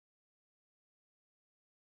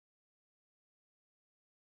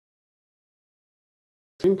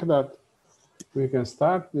think that we can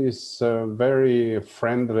start this very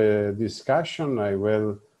friendly discussion. I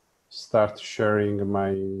will start sharing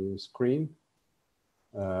my screen.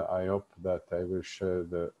 I hope that I will share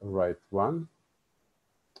the right one.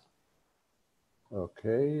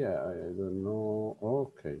 Okay, I don't know.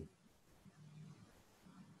 Okay.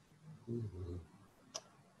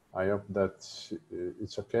 I hope that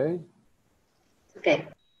it's okay. Okay.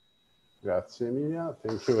 Grazie, Emilia.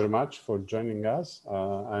 Thank you very much for joining us.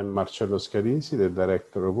 I'm Marcello Scalisi, the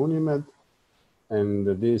director of Unimed. And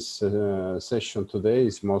this session today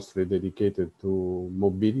is mostly dedicated to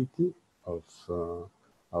mobility of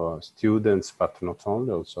our students, but not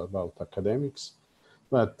only, also about academics.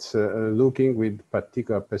 But looking with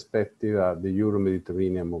particular perspective at the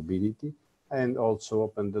Euro-Mediterranean mobility, and also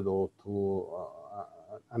open the door to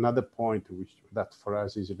another point that for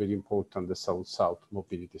us is very important, the South-South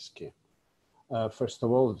mobility scheme. First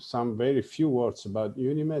of all, some very few words about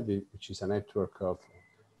UNIMED, which is a network of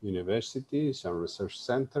universities and research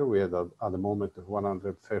center. We had at the moment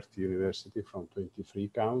 130 universities from 23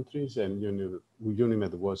 countries, and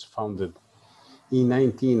UNIMED was founded in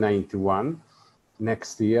 1991.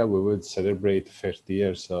 Next year, we will celebrate 30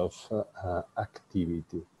 years of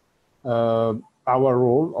activity. Our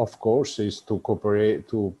role, of course, is to cooperate,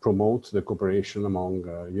 to promote the cooperation among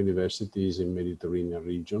universities in Mediterranean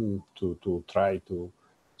region to try to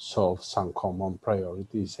solve some common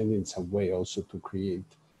priorities, and in some way also to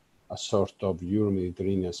create a sort of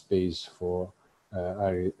Euro-Mediterranean space for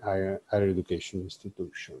higher education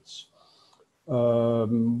institutions.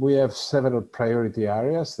 We have several priority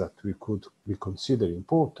areas that we consider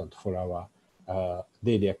important for our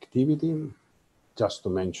daily activity. Just to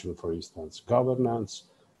mention, for instance, governance,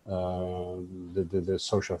 the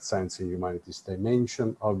social science and humanities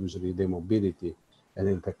dimension, obviously the mobility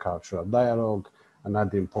and intercultural dialogue.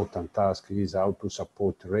 Another important task is how to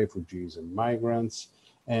support refugees and migrants.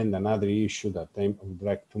 And another issue that I would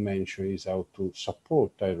like to mention is how to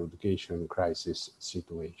support higher education in crisis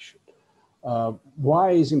situation.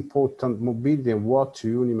 Why is important mobility and what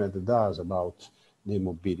UNIMED does about the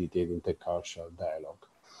mobility and intercultural dialogue?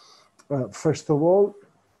 First of all,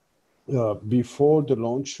 before the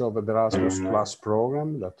launch of the Erasmus Plus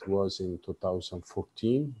program, that was in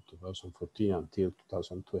 2014 until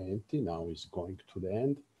 2020, now is going to the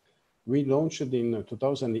end. We launched in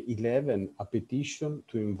 2011 a petition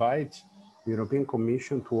to invite the European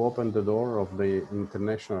Commission to open the door of the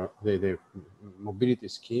international the mobility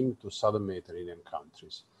scheme to Southern Mediterranean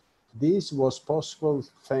countries. This was possible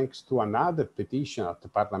thanks to another petition at the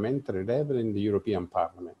parliamentary level in the European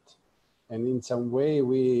Parliament. And in some way,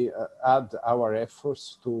 we add our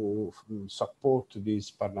efforts to support this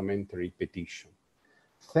parliamentary petition.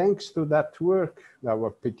 Thanks to that work, our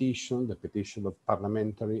petition, the petition of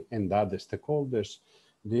parliamentary and other stakeholders,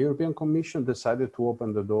 the European Commission decided to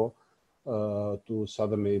open the door to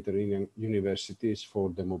Southern Mediterranean universities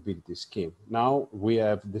for the mobility scheme. Now we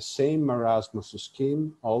have the same Erasmus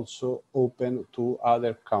scheme also open to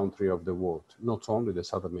other countries of the world, not only the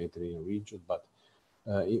Southern Mediterranean region, but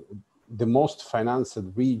the most financed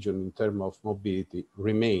region in terms of mobility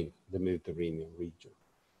remain the Mediterranean region.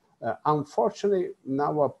 Unfortunately, in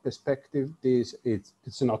our perspective,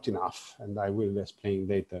 it's not enough, and I will explain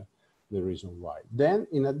later the reason why. Then,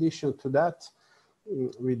 in addition to that,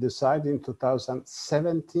 we decided in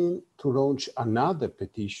 2017 to launch another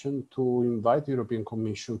petition to invite the European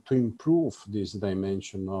Commission to improve this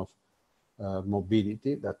dimension of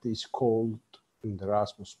mobility that is called in the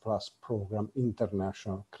Erasmus Plus program,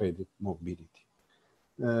 International Credit Mobility.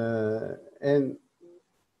 And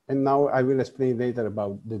now I will explain later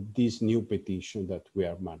about this new petition that we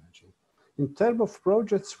are managing. In terms of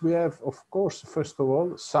projects, we have, of course, first of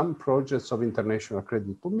all, some projects of international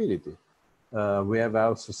credit mobility. We have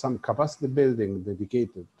also some capacity building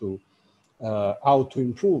dedicated to how to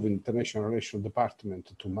improve international relations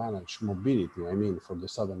department to manage mobility, I mean, for the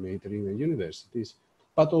Southern Mediterranean universities.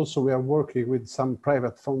 But also we are working with some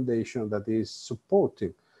private foundation that is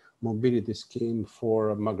supporting mobility scheme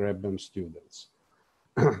for Maghrebian students.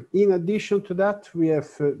 In addition to that, we have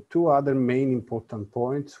two other main important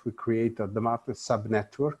points. We created the Market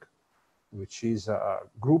Sub-Network, which is a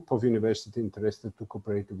group of universities interested to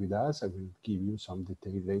cooperate with us. I will give you some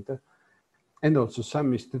detail later. And also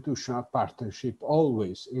some institutional partnership,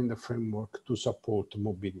 always in the framework to support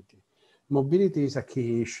mobility. Mobility is a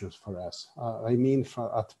key issue for us. I mean,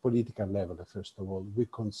 at political level, first of all, we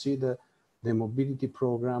consider the mobility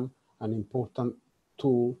program an important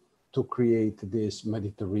tool to create this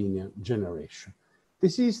Mediterranean generation.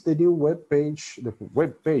 This is the new web page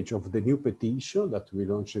of the new petition that we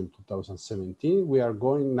launched in 2017. We are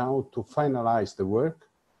going now to finalize the work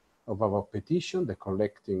of our petition, the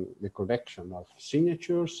collection of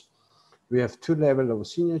signatures. We have two levels of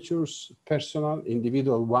signatures, personal,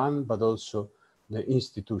 individual one, but also the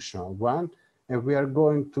institutional one. And we are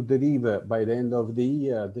going to deliver by the end of the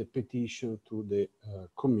year the petition to the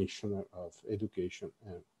Commissioner of Education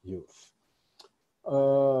and Youth.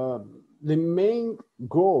 The main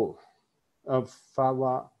goal of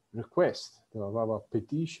our request, of our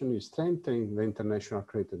petition, is strengthening the international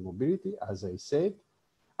creative mobility. As I said,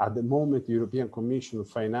 at the moment, the European Commission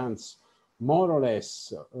finance more or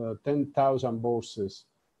less 10,000 bourses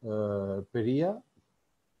per year,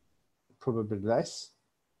 probably less.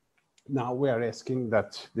 Now we are asking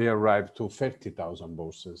that they arrive to 30,000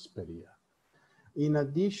 bourses per year. In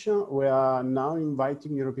addition, we are now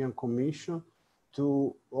inviting European Commission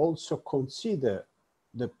to also consider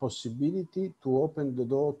the possibility to open the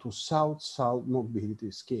door to South-South mobility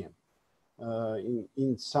scheme.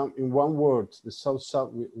 In one word, the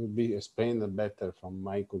South-South will be explained better from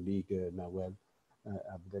my colleague Nawel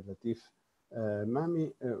Abdellatif.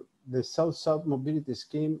 Mami, the South-South mobility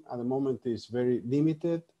scheme at the moment is very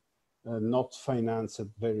limited, not financed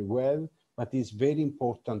very well, but it's very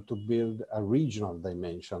important to build a regional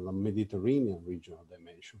dimension, a Mediterranean regional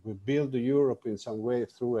dimension. We build Europe in some way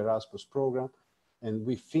through Erasmus program, and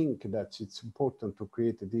we think that it's important to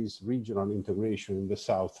create this regional integration in the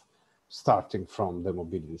South, starting from the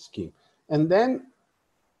mobility scheme. And then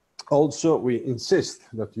also we insist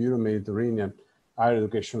that the Euro-Mediterranean higher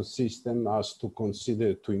education system has to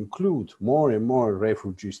consider to include more and more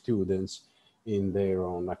refugee students in their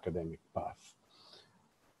own academic path.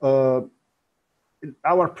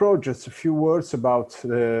 Our projects, a few words about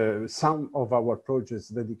some of our projects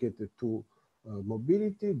dedicated to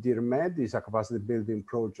mobility. DIRMED is a capacity building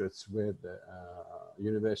project with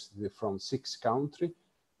university from 6 countries,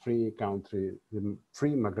 three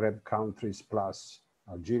Maghreb countries plus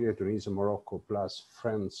Algeria, Tunisia, Morocco, plus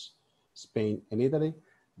France, Spain, and Italy,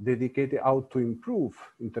 dedicated how to improve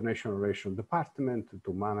international relations department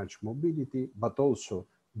to manage mobility, but also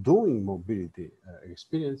doing mobility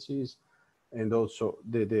experiences, and also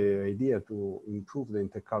the idea to improve the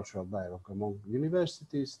intercultural dialogue among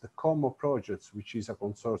universities. The COMO projects, which is a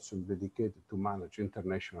consortium dedicated to manage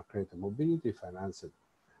international creative mobility, financed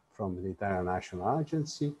from the Italian National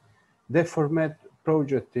Agency. The FORMED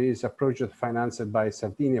project is a project financed by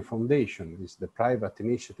Sardinia Foundation. It's the private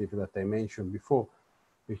initiative that I mentioned before,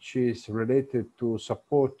 which is related to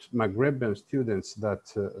support Maghrebian students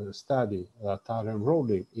that are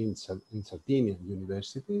enrolling in Sardinian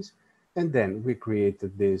universities. And then we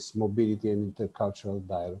created this mobility and intercultural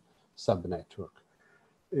dialogue subnetwork.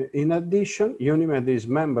 In addition, UNIMED is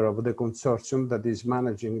member of the consortium that is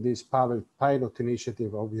managing this pilot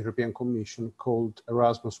initiative of the European Commission called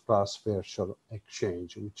Erasmus Plus Virtual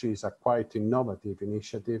Exchange, which is a quite innovative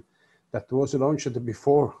initiative that was launched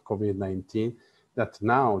before COVID-19, that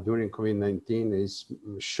now during COVID-19 is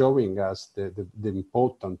showing us the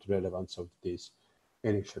important relevance of this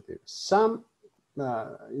initiative. Some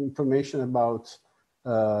information about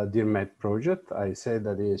DIRMED project. I said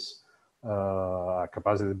that is a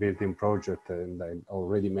capacity building project, and I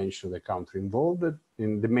already mentioned the country involved.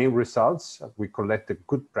 In the main results, we collected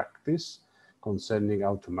good practice concerning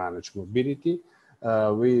how to manage mobility.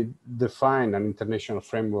 We defined an international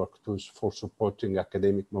framework for supporting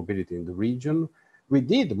academic mobility in the region. We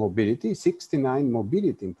did mobility, 69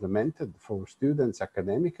 mobility implemented for students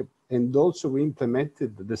academic, and also we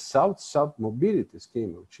implemented the South-South mobility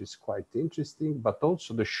scheme, which is quite interesting, but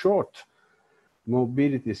also the short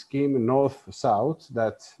mobility scheme North-South,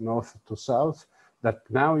 that North to South, that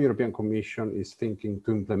now European Commission is thinking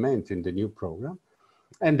to implement in the new program.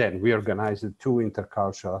 And then we organized 2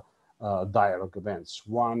 intercultural dialogue events,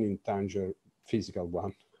 one in Tangier, physical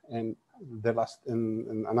one, and the last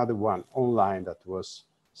and another one online that was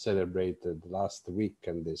celebrated last week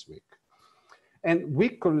and this week. And we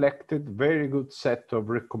collected very good set of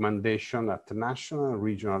recommendations at the national and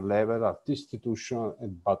regional level, at institutional,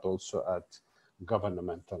 but also at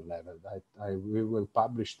governmental level. We will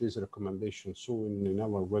publish this recommendation soon in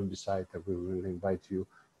our website, and we will invite you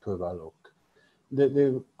to have a look.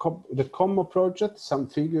 The COMO project, some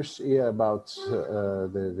figures here about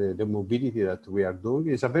the mobility that we are doing,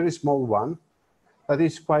 is a very small one, but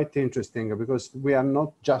it's quite interesting because we are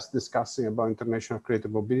not just discussing about international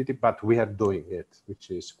creative mobility, but we are doing it,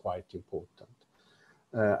 which is quite important.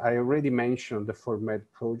 I already mentioned the FORMED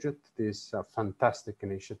project. This is a fantastic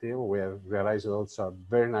initiative. We have realized also a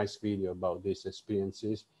very nice video about these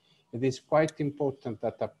experiences. It is quite important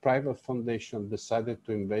that a private foundation decided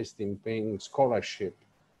to invest in paying scholarship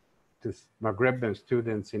to Maghrebian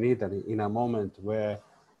students in Italy in a moment where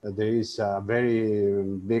there is a very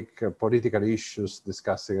big political issues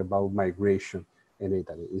discussing about migration in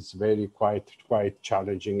Italy. It's very quite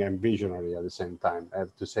challenging and visionary at the same time. I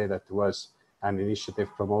have to say that it was an initiative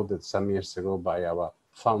promoted some years ago by our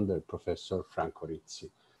founder, Professor Franco Rizzi.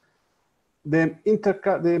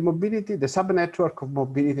 The mobility, the subnetwork of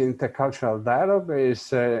mobility intercultural dialogue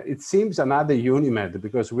is, it seems, another UNIMED,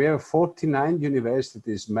 because we have 49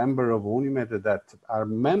 universities member of UNIMED that are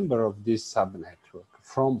member of this subnetwork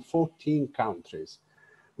from 14 countries.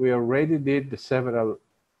 We already did several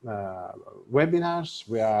webinars.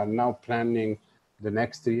 We are now planning the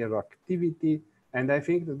next year activity. And I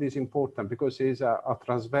think that is important because it is a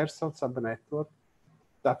transversal subnetwork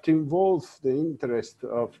that involves the interest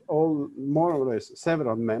of all, more or less,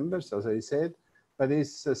 several members, as I said, but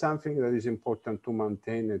it's something that is important to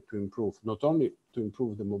maintain and to improve, not only to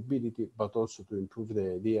improve the mobility, but also to improve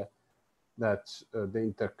the idea that the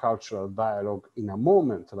intercultural dialogue in a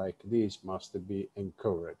moment like this must be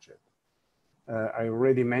encouraged. I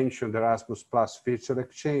already mentioned Erasmus Plus Virtual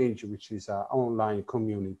Exchange, which is an online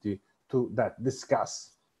community that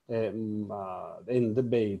discuss and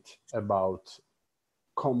debate about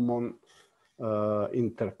common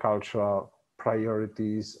intercultural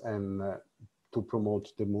priorities and to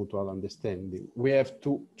promote the mutual understanding. We have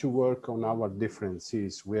to work on our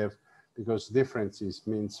differences. We have, because differences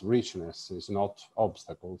means richness, is not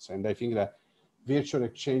obstacles. And I think that virtual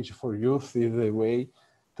exchange for youth is the way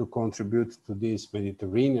to contribute to this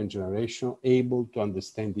Mediterranean generation, able to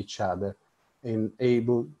understand each other and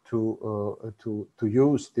able to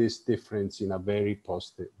use this difference in a very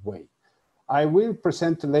positive way. I will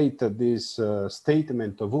present later this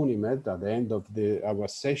statement of UNIMED at the end of our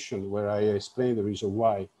session, where I explain the reason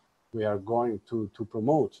why we are going to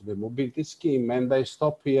promote the mobility scheme. And I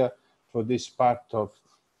stop here for this part of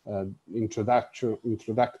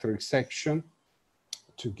introductory section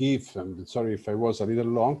to give, I'm sorry if I was a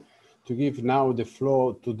little long, to give now the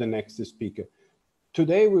floor to the next speaker.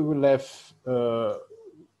 Today we will have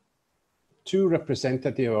two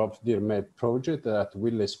representatives of the DIRMED project that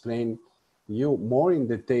will explain you more in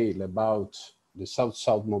detail about the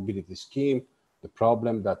South-South mobility scheme, the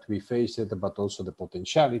problem that we faced, but also the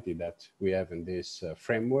potentiality that we have in this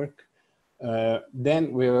framework.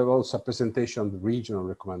 Then we have also a presentation of the regional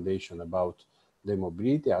recommendation about the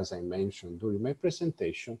mobility, as I mentioned during my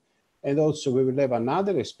presentation. And also we will have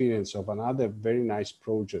another experience of another very nice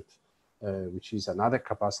project, which is another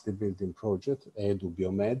capacity building project,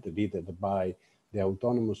 EduBiomed, led by the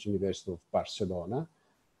Autonomous University of Barcelona.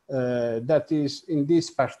 That is in this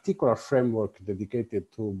particular framework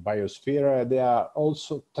dedicated to biosphere. They are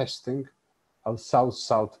also testing a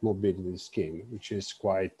South-South mobility scheme, which is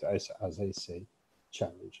quite, as I say,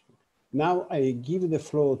 challenging. Now I give the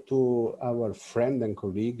floor to our friend and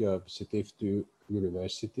colleague of Setiftu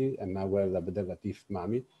University, and Nawel Abdellatif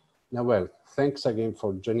Mami. Nawel, thanks again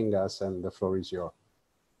for joining us, and the floor is yours.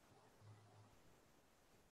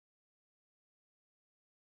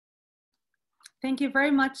 Thank you very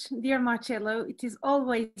much, dear Marcello. It is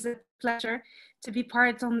always a pleasure to be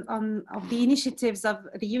part of the initiatives of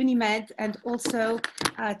the UNIMED and also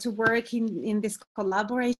to work in this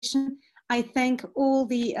collaboration. I thank all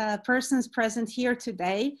the persons present here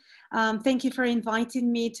today. Thank you for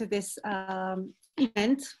inviting me to this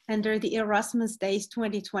event under the Erasmus Days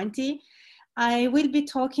 2020. I will be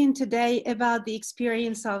talking today about the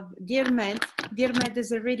experience of DIRMED. DIRMED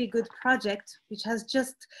is a really good project which has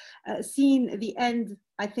just seen the end,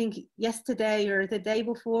 I think, yesterday or the day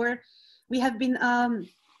before. We have been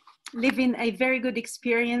living a very good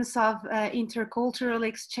experience of intercultural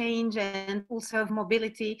exchange and also of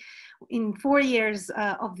mobility in 4 years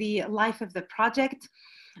of the life of the project.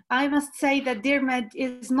 I must say that DIRMED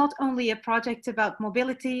is not only a project about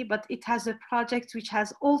mobility, but it has a project which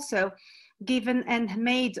has also given and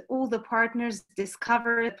made all the partners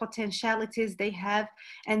discover the potentialities they have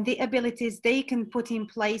and the abilities they can put in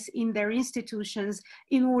place in their institutions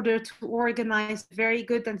in order to organize very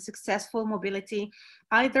good and successful mobility,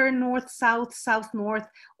 either north-south, south-north,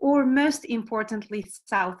 or most importantly,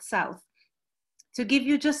 south-south. To give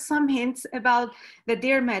you just some hints about the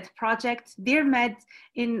DIRMED project, DIRMED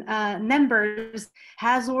in numbers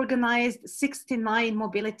has organized 69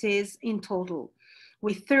 mobilities in total,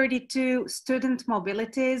 with 32 student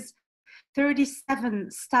mobilities, 37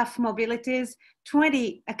 staff mobilities,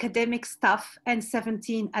 20 academic staff, and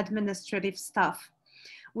 17 administrative staff.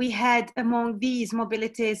 We had among these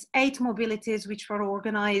mobilities, 8 mobilities which were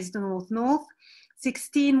organized north-north,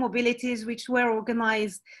 16 mobilities which were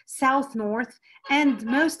organized south-north, and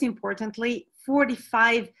most importantly,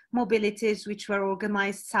 45 mobilities which were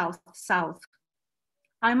organized south-south.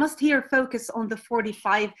 I must here focus on the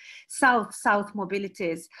 45 South-South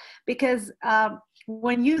mobilities, because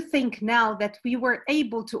when you think now that we were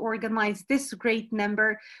able to organize this great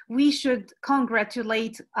number, we should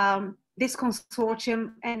congratulate this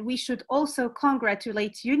consortium, and we should also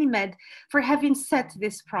congratulate UNIMED for having set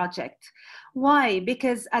this project. Why?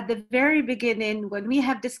 Because at the very beginning, when we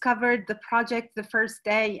have discovered the project the first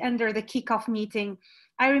day under the kickoff meeting,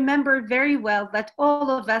 I remember very well that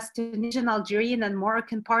all of us, Tunisian, Algerian, and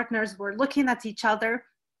Moroccan partners, were looking at each other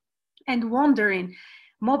and wondering,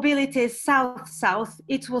 mobility is South-South.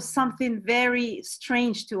 It was something very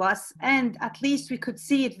strange to us, and at least we could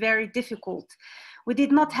see it very difficult. We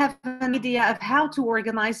did not have an idea of how to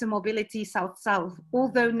organize a mobility South-South,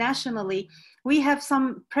 although nationally we have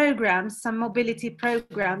some programs, some mobility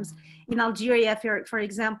programs. In Algeria, for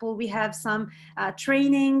example, we have some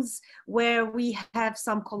trainings where we have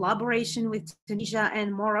some collaboration with Tunisia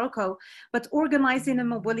and Morocco, but organizing a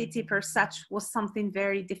mobility per such was something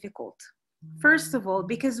very difficult. First of all,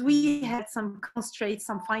 because we had some constraints,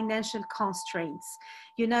 some financial constraints.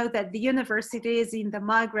 You know that the universities in the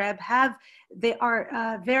Maghreb they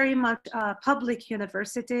are very much public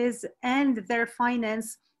universities, and their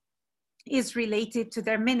finance is related to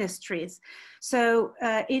their ministries. So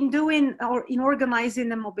in organizing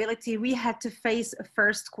the mobility, we had to face a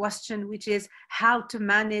first question, which is how to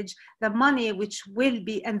manage the money which will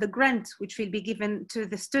be, and the grant which will be given to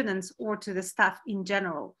the students or to the staff in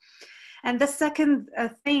general. And the second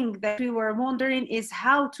thing that we were wondering is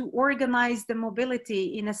how to organize the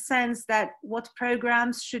mobility, in a sense that what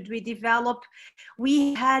programs should we develop.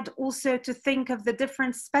 We had also to think of the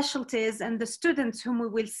different specialties and the students whom we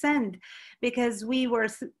will send, because we were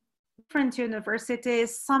different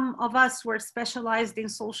universities. Some of us were specialized in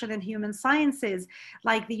social and human sciences,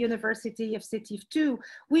 like the University of Sétif II,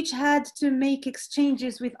 which had to make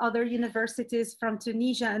exchanges with other universities from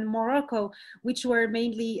Tunisia and Morocco, which were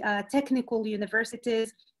mainly technical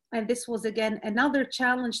universities. And this was again another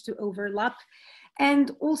challenge to overlap.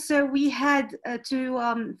 And also we had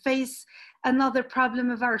to face another problem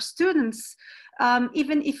of our students.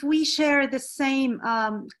 Even if we share the same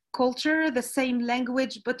culture, the same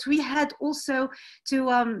language, but we had also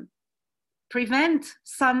to prevent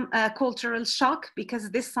some cultural shock,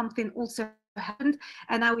 because this something also happened,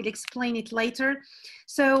 and I will explain it later.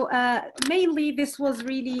 So mainly this was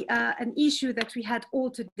really an issue that we had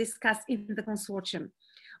all to discuss in the consortium.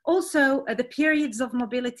 Also, the periods of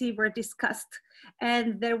mobility were discussed,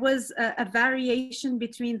 and there was a variation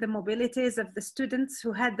between the mobilities of the students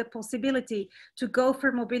who had the possibility to go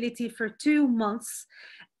for mobility for 2 months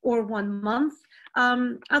or 1 month,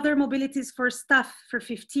 other mobilities for staff for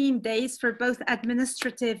 15 days for both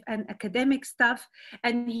administrative and academic staff.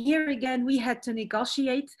 And here again, we had to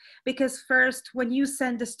negotiate, because first, when you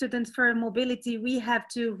send a student for a mobility, we have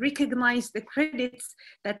to recognize the credits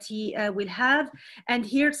that he will have. And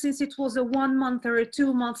here, since it was a 1 month or a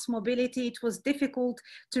 2 months mobility, it was difficult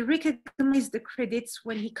to recognize the credits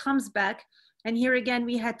when he comes back. And here again,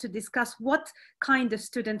 we had to discuss what kind of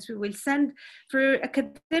students we will send. For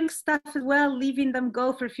academic staff as well, leaving them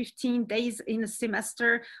go for 15 days in a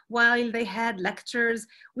semester while they had lectures.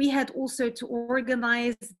 We had also to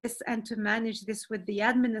organize this and to manage this with the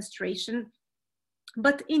administration.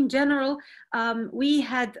 But in general, we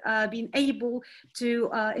had been able to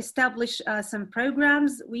establish some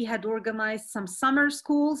programs. We had organized some summer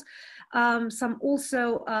schools, some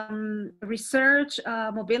also research,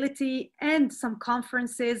 mobility, and some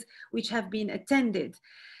conferences which have been attended.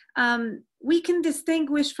 We can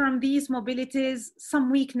distinguish from these mobilities some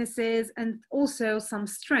weaknesses and also some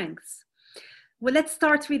strengths. Well, let's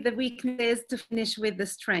start with the weaknesses to finish with the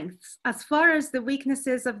strengths. As far as the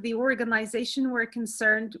weaknesses of the organization were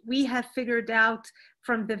concerned, we have figured out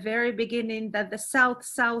from the very beginning that the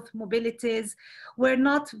South-South mobilities were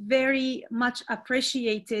not very much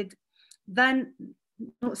appreciated than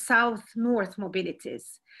South-North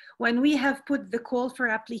mobilities. When we have put the call for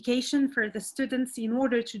application for the students in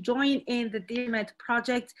order to join in the DIRMED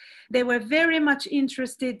project, they were very much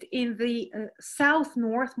interested in the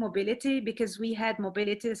South-North mobility, because we had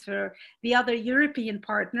mobilities for the other European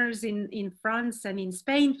partners in France and in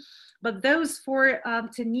Spain. But those for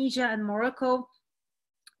Tunisia and Morocco,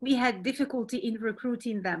 we had difficulty in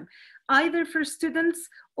recruiting them, either for students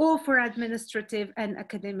or for administrative and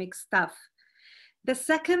academic staff. The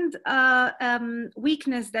second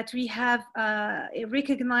weakness that we have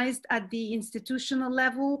recognized at the institutional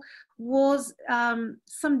level was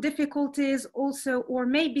some difficulties also, or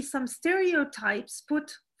maybe some stereotypes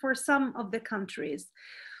put for some of the countries.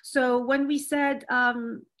 So when we said,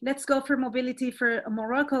 let's go for mobility for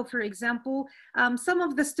Morocco, for example, some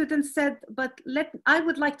of the students said, but I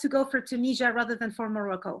would like to go for Tunisia rather than for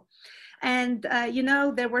Morocco. And, you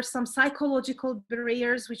know, there were some psychological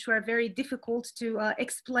barriers which were very difficult to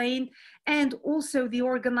explain, and also the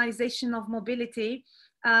organization of mobility,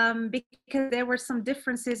 because there were some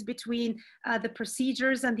differences between the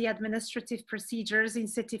procedures and the administrative procedures in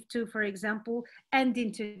Sétif 2, for example, and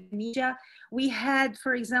in Tunisia. We had,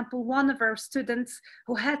 for example, one of our students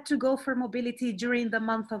who had to go for mobility during the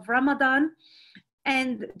month of Ramadan.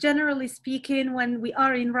 And generally speaking, when we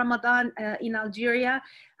are in Ramadan in Algeria,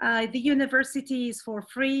 the university is for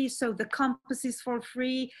free, so the campus is for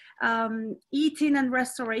free, eating and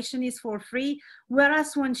restoration is for free.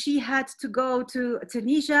 Whereas when she had to go to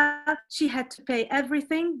Tunisia, she had to pay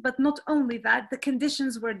everything, but not only that, the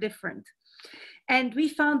conditions were different. And we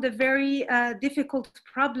found a very difficult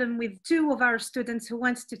problem with two of our students who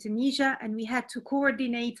went to Tunisia, and we had to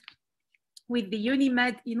coordinate with the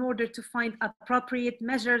UNIMED in order to find appropriate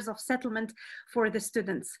measures of settlement for the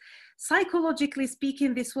students. Psychologically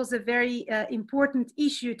speaking, this was a very important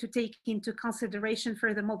issue to take into consideration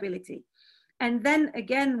for the mobility. And then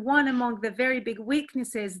again, one among the very big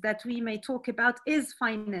weaknesses that we may talk about is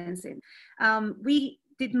financing. We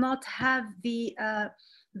did not have the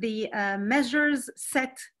measures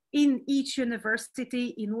set in each university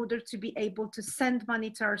in order to be able to send money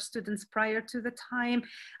to our students prior to the time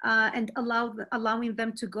and allowing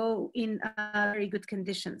them to go in very good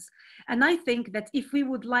conditions. And I think that if we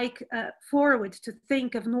would like forward to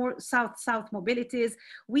think of north-south-south mobilities,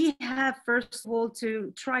 we have first of all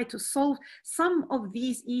to try to solve some of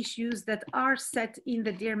these issues that are set in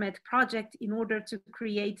the DIRMED project in order to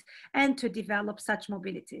create and to develop such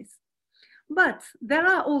mobilities. But there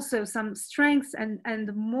are also some strengths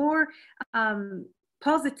and more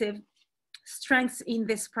positive strengths in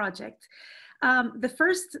this project. The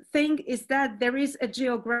first thing is that there is a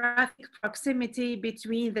geographic proximity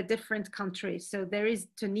between the different countries. So there is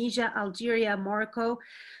Tunisia, Algeria, Morocco.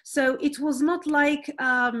 So it was not like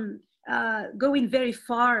going very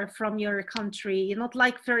far from your country, not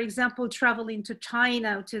like, for example, traveling to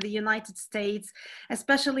China, to the United States,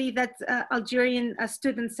 especially that Algerian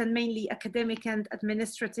students and mainly academic and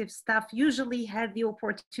administrative staff usually had the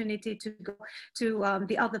opportunity to go to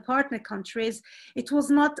the other partner countries. It was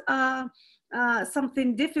not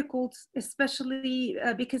something difficult, especially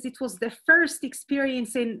because it was the first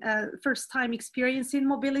time experience in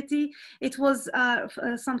mobility. It was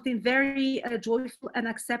something very joyful and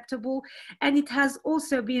acceptable, and it has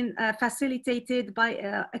also been facilitated by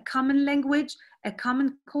a common language, a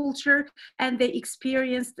common culture, and they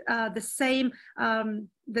experienced the same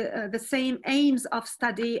aims of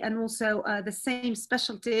study and also the same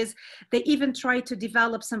specialties. They even tried to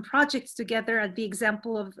develop some projects together, at the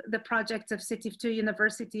example of the project of Sétif 2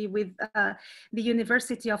 University with the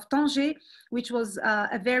University of Tanger, which was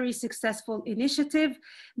a very successful initiative.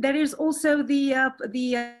 There is also the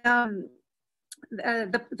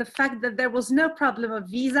fact that there was no problem of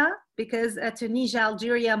visa, because Tunisia,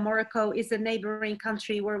 Algeria, Morocco is a neighboring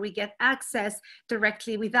country where we get access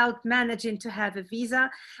directly without managing to have a visa.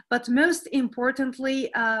 But most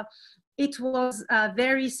importantly, it was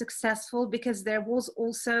very successful because there was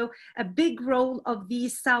also a big role of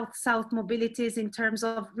these south-south mobilities in terms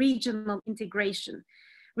of regional integration.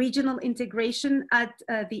 Regional integration at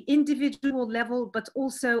the individual level, but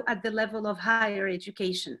also at the level of higher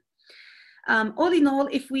education. All in all,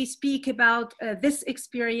 if we speak about this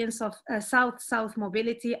experience of south-south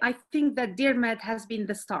mobility, I think that DIRMED has been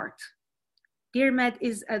the start. DIRMED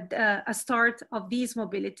is a start of these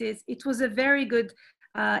mobilities. It was a very good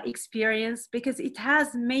experience because it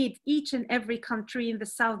has made each and every country in the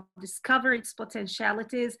South discover its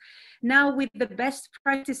potentialities. Now with the best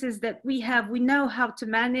practices that we have, we know how to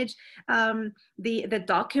manage the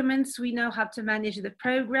documents, we know how to manage the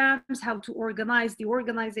programs, how to organize the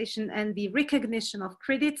organization and the recognition of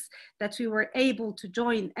credits that we were able to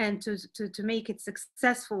join and to make it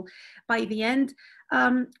successful by the end.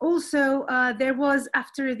 Also, there was,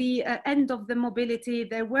 after the end of the mobility,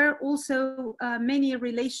 there were also many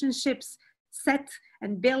relationships set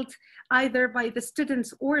and built either by the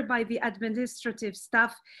students or by the administrative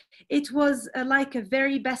staff. It was like a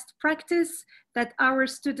very best practice that our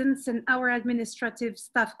students and our administrative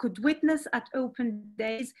staff could witness at open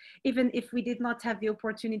days, even if we did not have the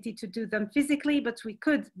opportunity to do them physically, but we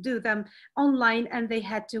could do them online and they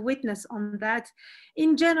had to witness on that.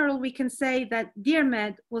 In general, we can say that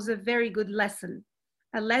DIRMED was a very good lesson,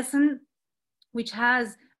 a lesson which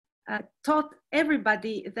has taught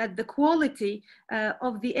everybody that the quality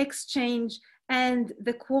of the exchange and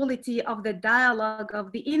the quality of the dialogue,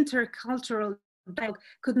 of the intercultural dialogue,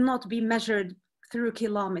 could not be measured through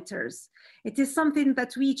kilometers. It is something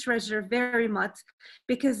that we treasure very much,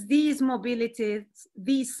 because these mobilities,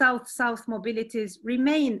 these South-South mobilities,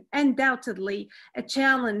 remain undoubtedly a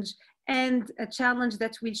challenge, and a challenge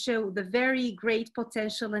that will show the very great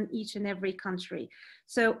potential in each and every country.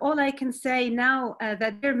 So all I can say now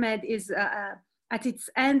that DIRMED is at its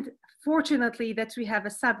end, fortunately that we have a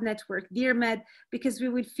sub-network, DIRMED, because we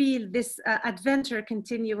will feel this adventure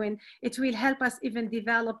continuing. It will help us even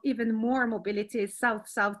develop even more mobilities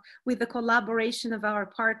South-South with the collaboration of our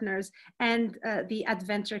partners, and the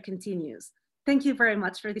adventure continues. Thank you very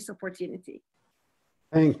much for this opportunity.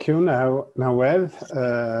 Thank you, Nawel.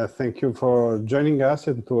 Thank you for joining us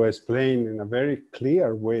and to explain in a very clear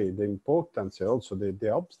way the importance, also the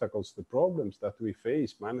obstacles, the problems that we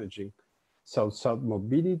face managing South-South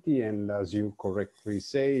mobility. And as you correctly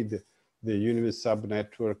said, the UNIMED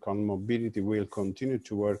sub-network on mobility will continue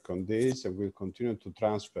to work on this, and will continue to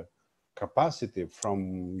transfer capacity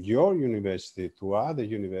from your university to other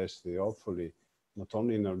universities, hopefully not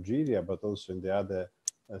only in Algeria, but also in the other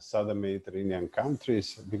Southern Mediterranean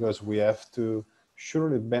countries, because we have to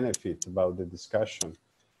surely benefit about the discussion.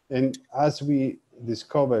 And as we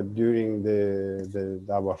discovered during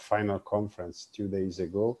our final conference 2 days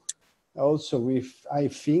ago, also I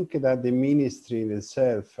think that the ministry in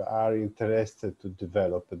itself are interested to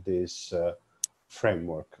develop this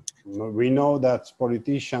framework. We know that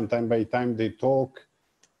politicians time by time they talk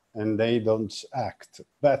and they don't act,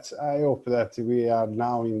 but I hope that we are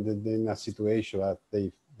now in a situation that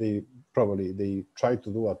they try to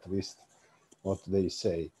do at least what they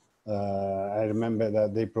say. I remember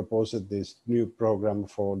that they proposed this new program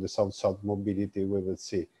for the South-South mobility. We will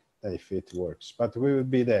see if it works, but we will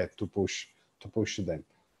be there to push them.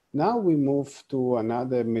 Now we move to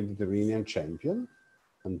another Mediterranean champion,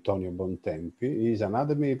 Antonio Bontempi. He's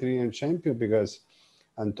another Mediterranean champion because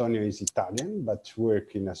Antonio is Italian, but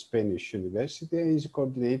works in a Spanish university, and is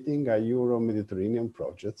coordinating a Euro-Mediterranean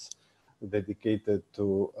project dedicated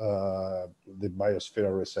to the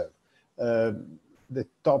Biosphere Reserve. The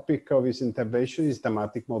topic of his intervention is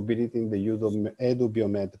thematic mobility in the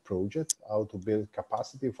EduBiomed project, how to build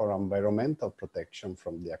capacity for environmental protection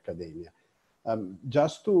from the academia.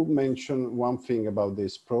 Just to mention one thing about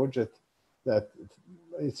this project, that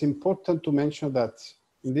it's important to mention that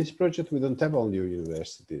in this project we don't have only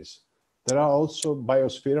universities. There are also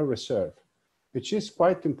Biosphere Reserve, which is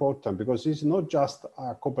quite important because it's not just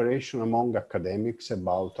a cooperation among academics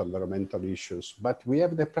about environmental issues, but we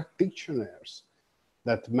have the practitioners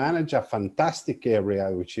that manage a fantastic area,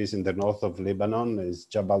 which is in the north of Lebanon, is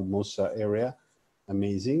Jabal Musa area,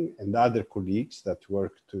 amazing, and other colleagues that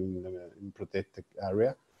work in protected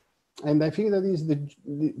area. And I think that is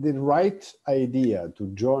the right idea to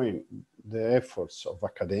join the efforts of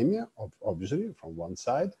academia, obviously from one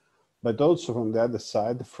side, but also from the other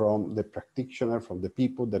side, from the practitioner, from the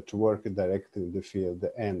people that work directly in the field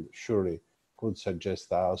and surely could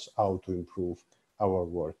suggest us how to improve our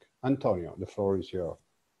work. Antonio, the floor is yours.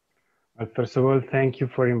 Well, first of all, thank you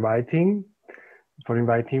for inviting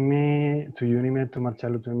me to UNIMED, to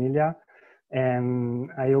Marcello, to Emilia.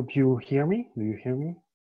 And I hope you hear me. Do you hear me?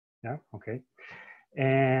 Yeah, okay.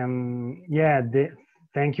 And yeah,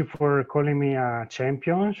 thank you for calling me a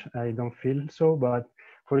champion. I don't feel so, but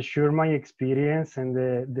for sure my experience and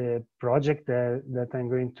the project that I'm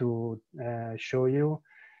going to show you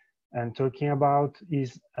and talking about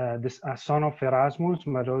is a son of Erasmus,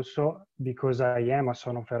 but also because I am a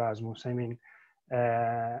son of Erasmus. I mean,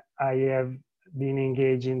 I have been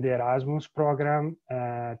engaged in the Erasmus program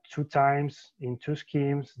 2 times in 2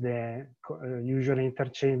 schemes, the usual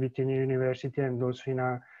interchange between university and also in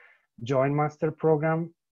a joint master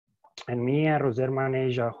program. And me and Roser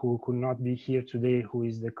Maneja, who could not be here today, who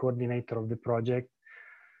is the coordinator of the project,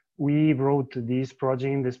 we wrote this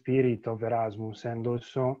project in the spirit of Erasmus and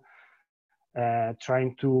also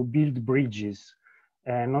trying to build bridges,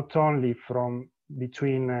 not only from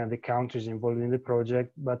between the countries involved in the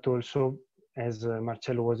project, but also, as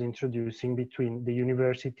Marcello was introducing, between the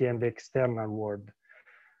university and the external world,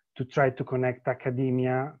 to try to connect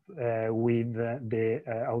academia with the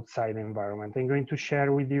outside environment. I'm going to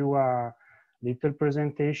share with you a little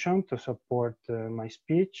presentation to support my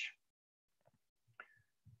speech.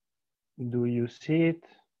 Do you see it?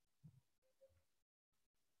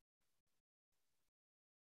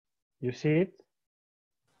 You see it?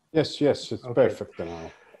 Yes, yes, it's okay. Perfect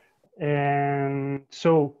now. And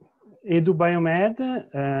so, EduBiomed,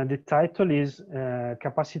 the title is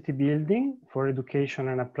Capacity Building for Education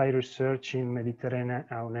and Applied Research in Mediterranean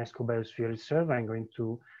UNESCO Biosphere Reserve. I'm going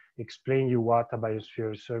to explain you what a biosphere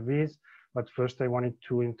reserve is. But first I wanted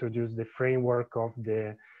to introduce the framework of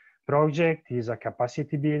the project. Is a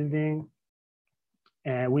capacity building,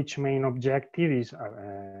 which main objective is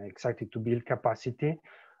exactly to build capacity,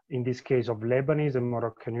 in this case of Lebanese and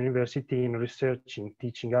Moroccan university, in researching,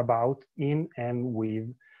 teaching about, in and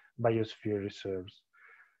with biosphere reserves.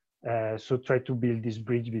 So try to build this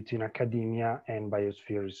bridge between academia and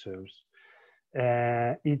biosphere reserves.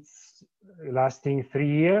 It's lasting 3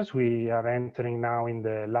 years. We are entering now in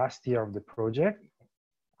the last year of the project.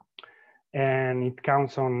 And it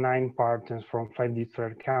counts on 9 partners from 5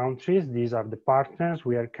 different countries. These are the partners.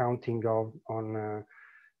 We are counting on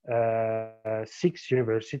 6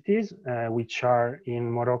 universities, which are in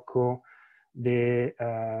Morocco, the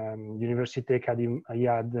Université Kadim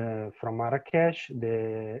Ayad from Marrakesh,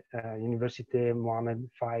 the Université Mohammed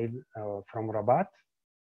V from Rabat,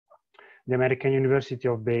 the American University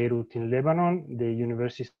of Beirut in Lebanon, the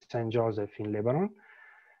University St. Joseph in Lebanon,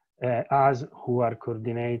 us who are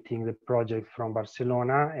coordinating the project from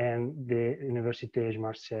Barcelona, and the Université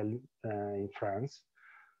Marseille in France.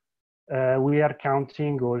 We are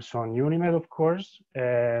counting also on UNIMED, of course,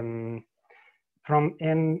 from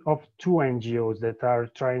of 2 NGOs that are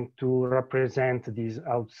trying to represent this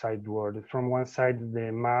outside world. From one side,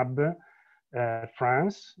 the MAB,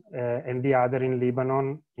 France, and the other in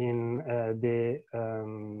Lebanon, in the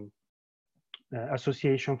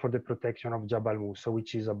Association for the Protection of Jabal Musa,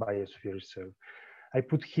 which is a biosphere reserve. I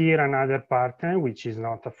put here another partner, which is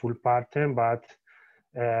not a full partner, but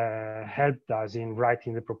helped us in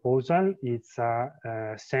writing the proposal. It's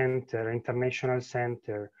a center, international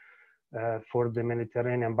center for the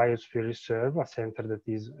Mediterranean Biosphere Reserve, a center that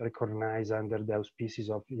is recognized under the auspices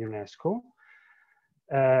of UNESCO,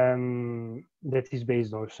 that is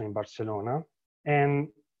based also in Barcelona. And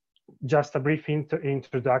just a brief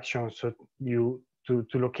introduction, so to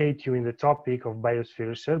locate you in the topic of biosphere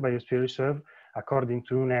reserve. Biosphere reserve, according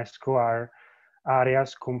to UNESCO, are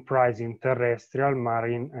areas comprising terrestrial,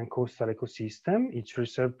 marine, and coastal ecosystem. Each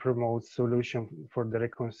reserve promotes solutions for the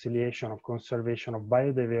reconciliation of conservation of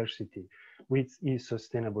biodiversity with its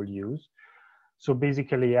sustainable use. So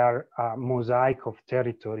basically are a mosaic of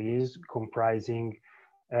territories comprising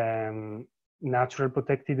natural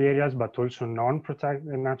protected areas, but also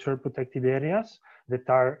non-natural protected areas that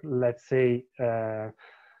are, let's say,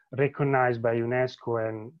 recognized by UNESCO,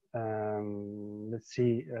 and let's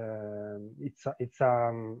see, it's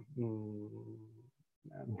a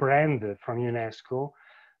brand from UNESCO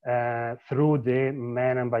through the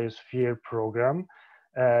Man and Biosphere program,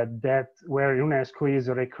 where UNESCO is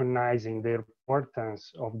recognizing the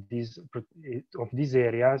importance of these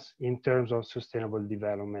areas in terms of sustainable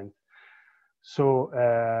development. So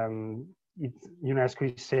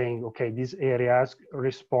UNESCO is saying, okay, these areas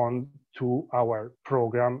respond to our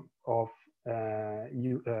program of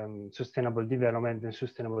sustainable development and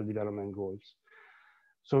sustainable development goals.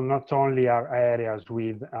 So not only are areas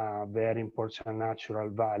with very important natural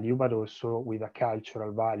value, but also with a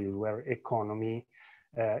cultural value where economy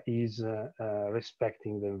is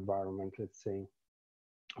respecting the environment, let's say.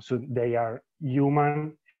 So they are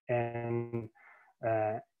human and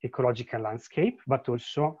ecological landscape, but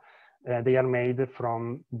also they are made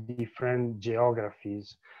from different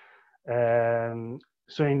geographies.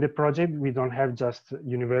 So in the project, we don't have just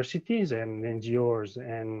universities and NGOs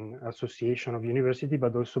and association of university,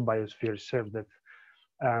 but also biosphere reserve that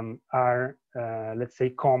are, let's say,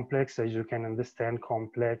 complex, as you can understand,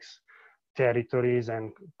 complex territories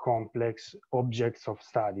and complex objects of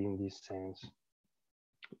study in this sense.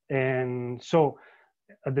 And so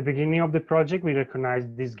at the beginning of the project, we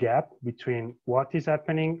recognized this gap between what is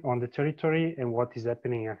happening on the territory and what is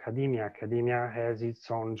happening in academia. Academia has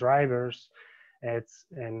its own drivers,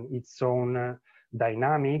 and its own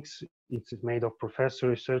dynamics. It's made of professors,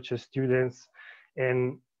 researchers, students,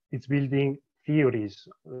 and it's building theories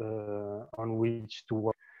on which to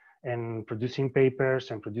work, and producing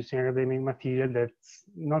papers and producing academic material that's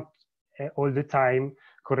not all the time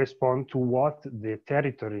correspond to what the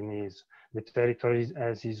territory needs. The territory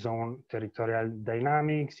has its own territorial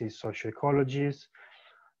dynamics, its socio-ecologies,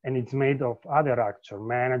 and it's made of other actors,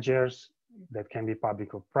 managers that can be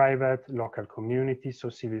public or private, local communities, so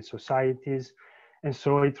civil societies, and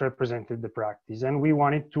so it represented the practice. And we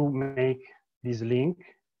wanted to make this link,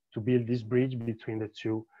 to build this bridge between the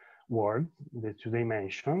two worlds, the two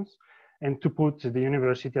dimensions, and to put the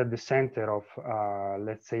university at the center of,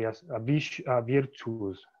 let's say, a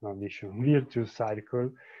virtuous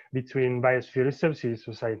cycle between biosphere reserve, civil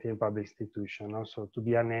society, and public institution, also to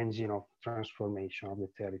be an engine of transformation of the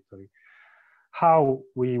territory. How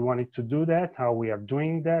we wanted to do that, how we are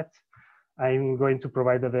doing that. I'm going to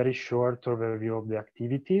provide a very short overview of the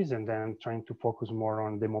activities and then trying to focus more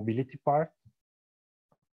on the mobility part.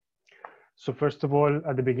 So first of all,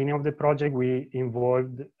 at the beginning of the project, we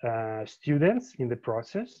involved students in the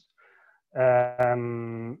process.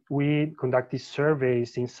 We conducted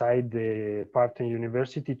surveys inside the partner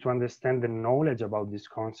university to understand the knowledge about this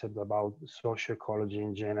concept, about socioecology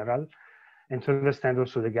in general, and to understand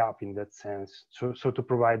also the gap in that sense. So to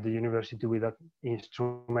provide the university with an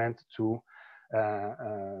instrument to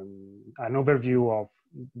an overview of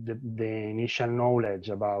the initial knowledge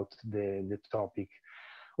about the topic.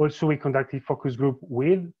 Also, we conducted focus group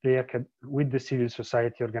with the civil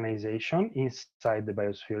society organization inside the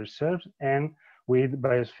Biosphere Reserve and with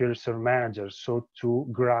Biosphere Reserve managers, so to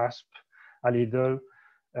grasp a little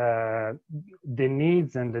the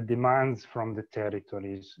needs and the demands from the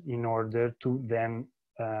territories in order to then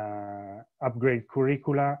upgrade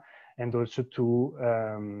curricula and also to,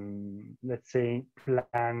 let's say,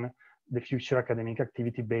 plan the future academic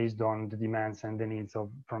activity based on the demands and the needs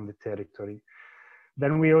from the territory.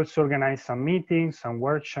 Then we also organize some meetings, some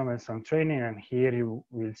workshops, and some training. And here you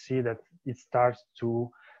will see that it starts to,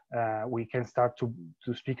 we can start to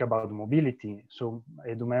speak about mobility. So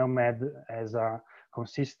EduBiomed, as a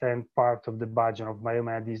consistent part of the budget of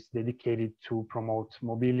Biomed, is dedicated to promote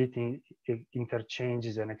mobility,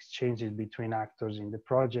 interchanges and exchanges between actors in the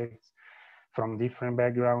projects from different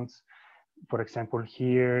backgrounds. For example,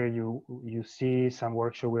 here you see some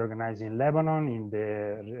workshop we organized in Lebanon in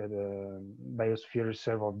the Biosphere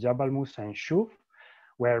Reserve of Jabal Musa and Shuf,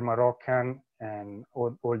 where Moroccan and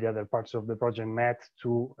all the other parts of the project met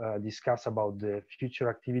to discuss about the future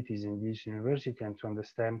activities in this university and to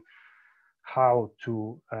understand how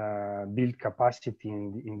to build capacity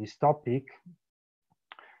in this topic.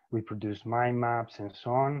 We produced mind maps and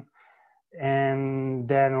so on. And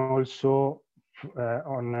then also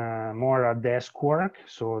on more desk work,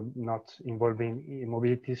 so not involving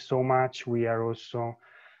mobility so much, we are also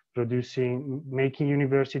making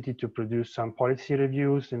university to produce some policy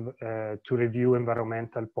reviews and to review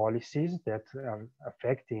environmental policies that are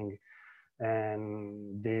affecting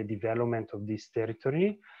the development of this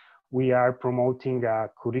territory. We are promoting a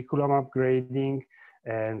curriculum upgrading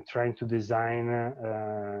and trying to design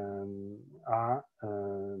a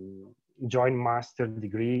joint master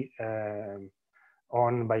degree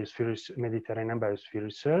on Mediterranean biosphere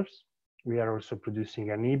reserves. We are also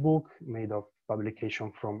producing an ebook made of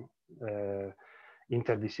publication from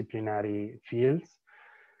interdisciplinary fields.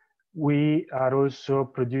 We are also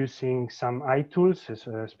producing some iTools,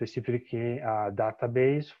 specifically a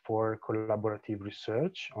database for collaborative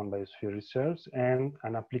research on biosphere reserves, and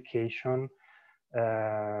an application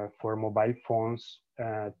for mobile phones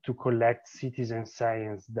to collect citizen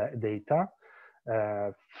science data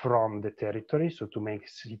from the territory, so to make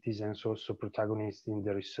citizens also protagonists in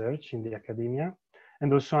the research in the academia,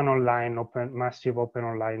 and also an online massive open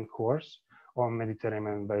online course on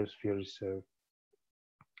Mediterranean biosphere reserve.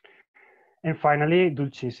 And finally,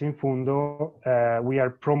 Dulcis in Fundo, we are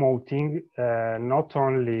promoting not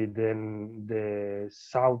only the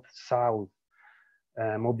south-south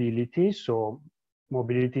mobility, so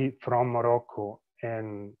mobility from Morocco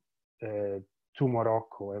and to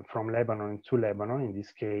Morocco and from Lebanon to Lebanon in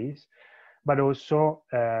this case, but also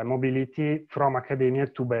mobility from academia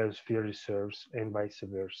to biosphere reserves and vice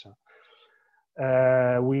versa.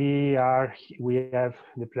 We have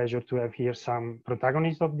the pleasure to have here some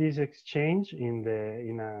protagonists of this exchange in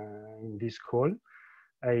this call.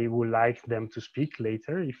 I would like them to speak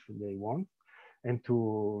later if they want, and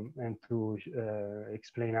to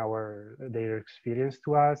explain their experience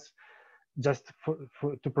to us. Just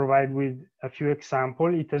to provide with a few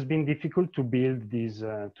examples, it has been difficult to build this,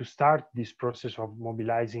 to start this process of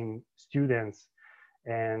mobilizing students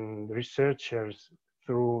and researchers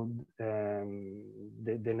through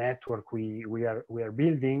the network we are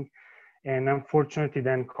building. And unfortunately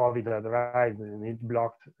then COVID arrived and it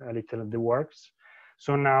blocked a little the works.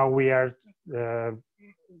 So now we are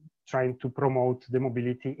trying to promote the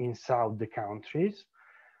mobility inside the countries.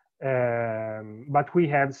 But we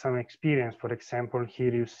had some experience. For example,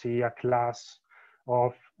 here you see a class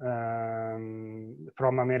of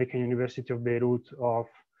from American University of Beirut of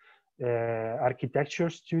architecture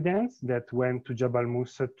students that went to Jabal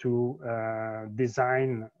Musa to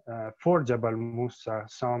design for Jabal Musa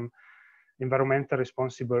some environmental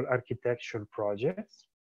responsible architecture projects.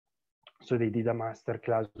 So they did a master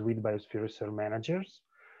class with biosphere reserve managers.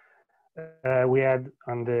 We had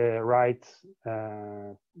on the right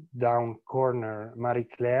down corner Marie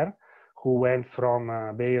Claire, who went from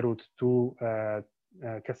Beirut to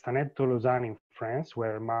Castanet-Tolosan in France,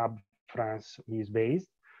 where MAB France is based,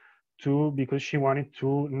 because she wanted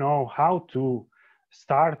to know how to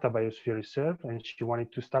start a biosphere reserve, and she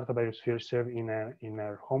wanted to start a biosphere reserve in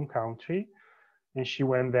her home country, and she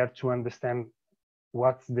went there to understand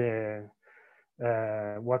what's the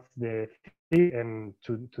theory and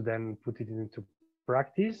to then put it into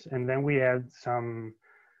practice. And then we had some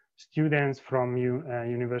students from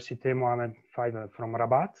Université Mohammed V from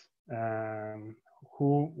Rabat,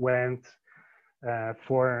 who went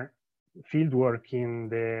for field work in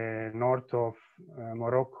the north of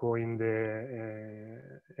Morocco in the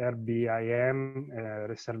RBIM,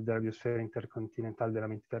 Réserve de la Biosphère Intercontinentale de la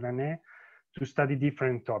Méditerranée, to study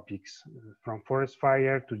different topics, from forest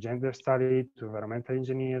fire to gender study to environmental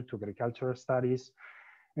engineer to agricultural studies.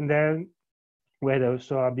 And then we had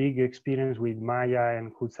also a big experience with Maya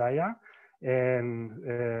and Kutsaya, and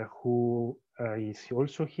who is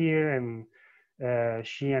also here, and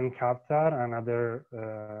she and Kaftar, another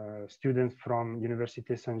students from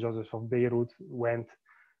Université Saint Joseph of Beirut, went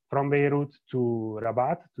from Beirut to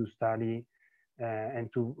Rabat to study and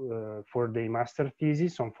to for their master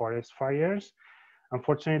thesis on forest fires.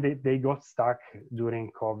 Unfortunately, they got stuck during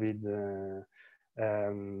COVID,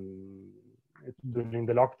 during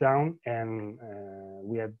the lockdown, and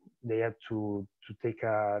they had to take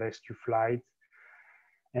a rescue flight,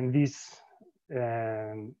 and this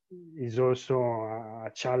is also a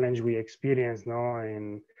challenge we experience now,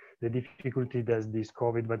 and the difficulty that this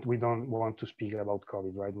COVID, but we don't want to speak about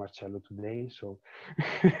COVID, right, Marcello, today, so.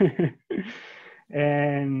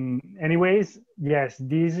 And anyways, yes,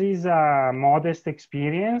 this is a modest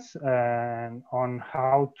experience on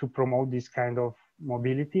how to promote this kind of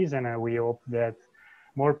mobilities, and we hope that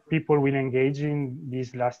more people will engage in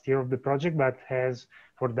this last year of the project, but as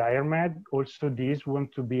for DIARMED, also this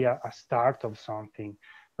want to be a start of something,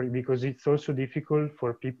 because it's also difficult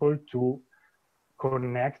for people to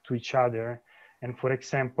connect to each other. And for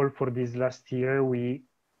example, for this last year, we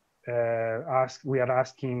are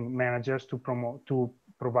asking managers to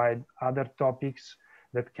provide other topics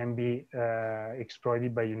that can be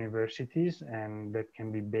exploited by universities, and that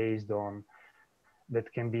can be based on,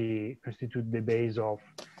 that can be constitute the base of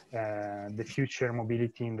the future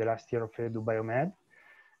mobility in the last year of EduBiomed.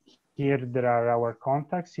 Here there are our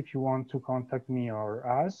contacts if you want to contact me or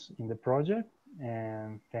us in the project,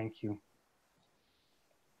 and thank you.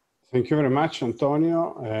 Thank you very much,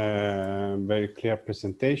 Antonio. Very clear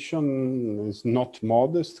presentation. It's not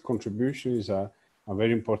modest. Contribution is a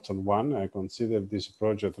very important one. I consider this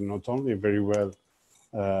project not only very well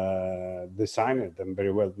designed and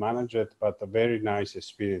very well managed, but a very nice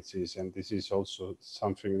experiences. And this is also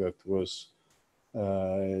something that was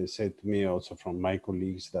said to me also from my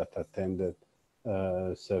colleagues that attended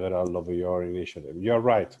several of your initiatives. You're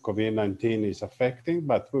right, COVID-19 is affecting,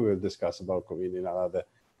 but we will discuss about COVID in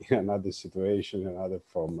another situation, another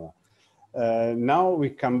formula. Now we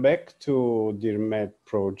come back to DIARMED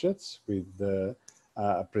projects with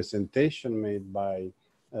a presentation made by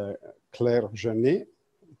Claire Janet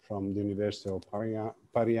from the University of Paris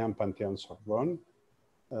Panthéon-Sorbonne.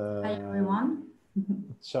 Hi, everyone.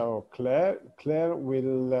 So Claire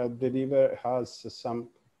will deliver us some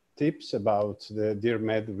tips about the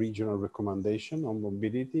DIARMED regional recommendation on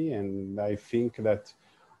mobility, and I think that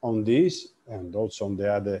on this and also on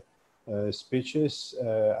the other speeches,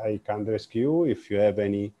 I can rescue if you have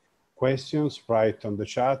any questions, write on the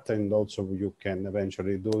chat, and also you can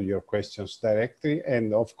eventually do your questions directly.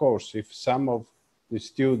 And of course, if some of the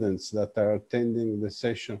students that are attending the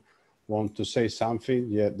session want to say something,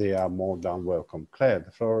 yeah, they are more than welcome. Claire,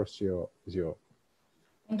 the floor is yours.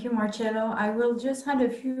 Thank you, Marcello. I will just add a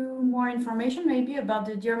few more information maybe about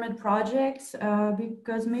the DIARMED projects,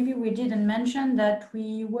 because maybe we didn't mention that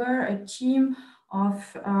we were a team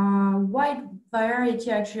of wide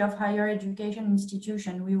variety actually of higher education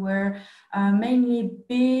institutions. We were mainly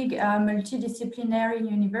big multidisciplinary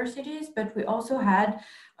universities, but we also had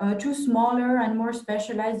two smaller and more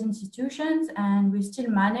specialized institutions, and we still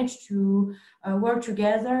managed to work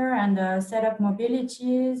together and set up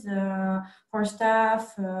mobilities for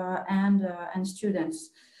staff and students.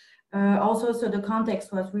 Also, so the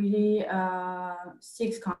context was really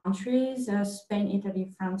 6 countries, Spain,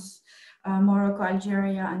 Italy, France, Morocco,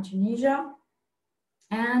 Algeria, and Tunisia.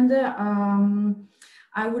 And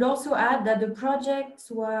I would also add that the project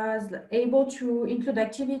was able to include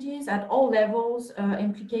activities at all levels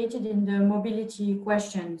implicated in the mobility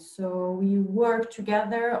questions. So we worked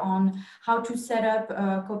together on how to set up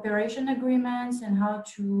cooperation agreements and how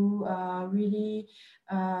to really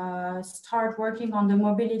start working on the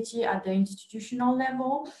mobility at the institutional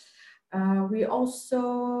level. We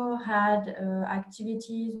also had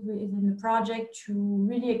activities within the project to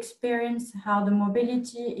really experience how the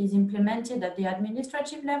mobility is implemented at the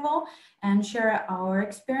administrative level and share our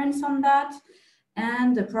experience on that.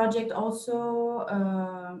 And the project also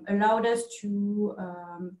allowed us to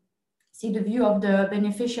see the view of the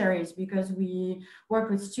beneficiaries, because we work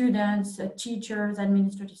with students, teachers,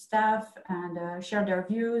 administrative staff, and share their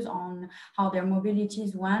views on how their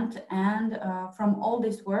mobilities went. And from all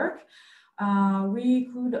this work, we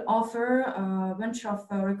could offer a bunch of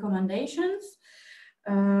recommendations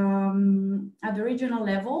at the regional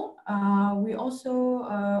level. We also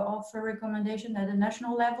offer recommendation at the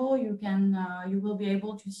national level. You will be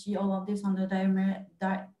able to see all of this on the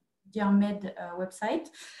DIARMED website.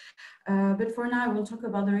 But for now, we'll talk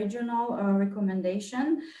about the regional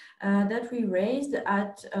recommendation that we raised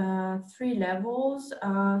at 3 levels.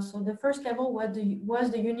 So the first level was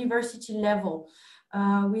the university level.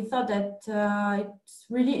 We thought that it's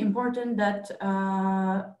really important that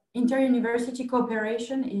inter-university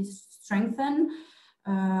cooperation is strengthened.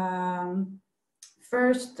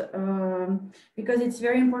 First, because it's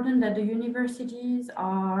very important that the universities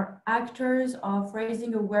are actors of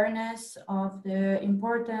raising awareness of the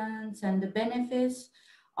importance and the benefits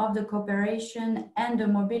of the cooperation and the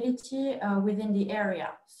mobility within the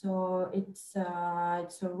area. So it's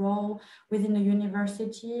a role within the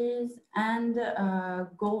universities and a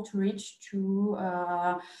goal to reach to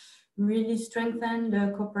really strengthen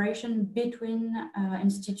the cooperation between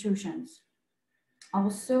institutions.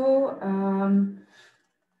 Also,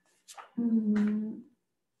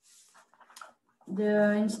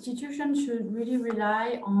 the institution should really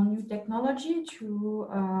rely on new technology to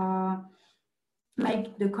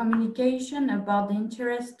make the communication about the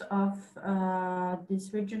interest of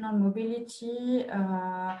this regional mobility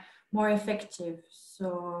more effective.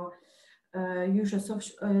 So the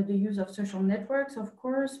use of social networks, of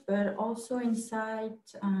course, but also inside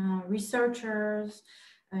researchers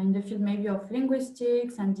in the field maybe of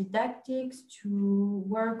linguistics and didactics to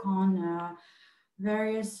work on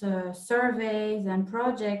various surveys and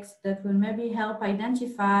projects that will maybe help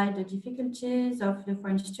identify the difficulties of the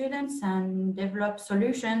French students and develop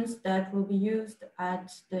solutions that will be used at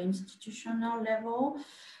the institutional level,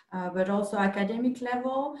 but also academic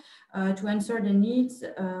level to answer the needs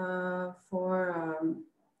for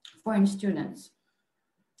foreign students.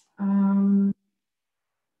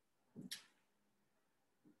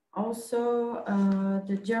 Also,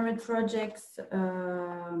 the DIARMED projects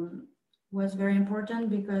was very important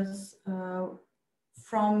because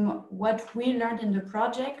from what we learned in the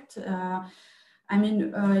project,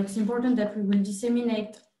 it's important that we will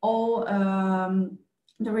disseminate all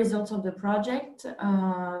the results of the project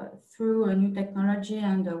through a new technology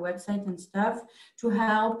and a website and stuff to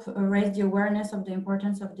help raise the awareness of the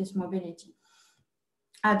importance of this mobility.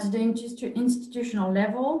 At the institutional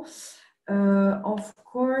level, of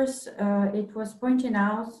course, it was pointed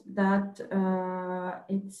out that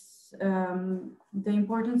it's the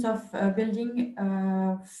importance of building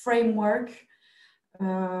a framework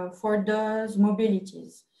for those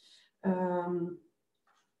mobilities.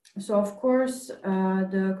 So, of course,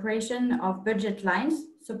 the creation of budget lines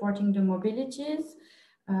supporting the mobilities,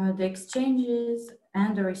 the exchanges,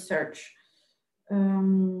 and the research.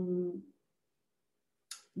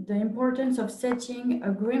 The importance of setting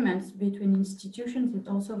agreements between institutions is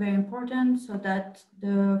also very important, so that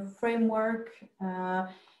the framework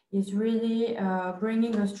is really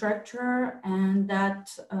bringing a structure, and that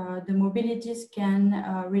the mobilities can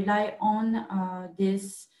rely on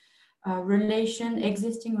this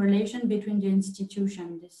existing relation between the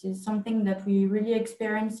institution. This is something that we really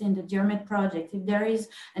experience in the DIARMED project. If there is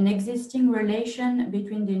an existing relation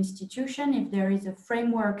between the institution, if there is a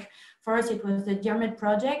framework, for us it was the DIARMED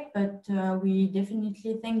project, but we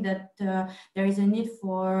definitely think that there is a need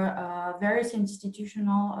for various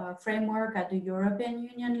institutional framework at the European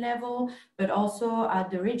Union level, but also at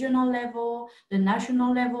the regional level, the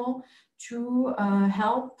national level, to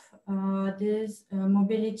help this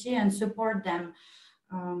mobility and support them.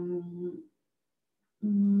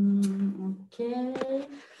 Okay.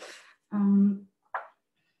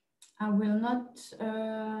 I will not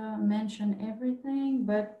mention everything,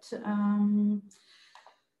 but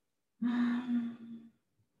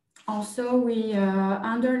also we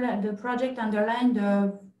the project underlined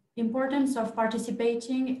the importance of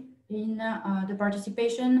participating in the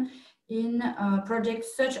participation in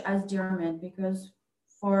projects such as DIARMED, because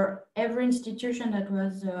for every institution that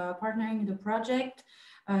was partnering the project,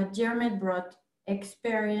 DIARMED brought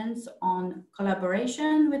experience on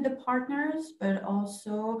collaboration with the partners, but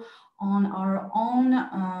also on our own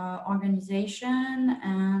organization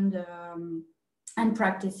and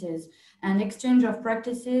practices. And exchange of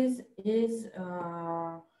practices is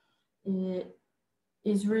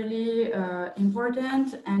really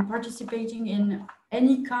important, and participating in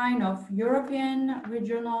any kind of European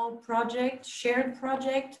regional project, shared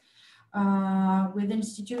project with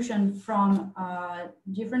institutions from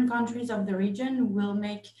different countries of the region will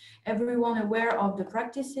make everyone aware of the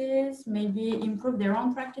practices, maybe improve their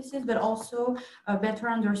own practices, but also better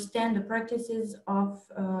understand the practices of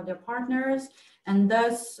their partners, and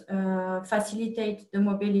thus facilitate the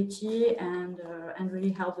mobility and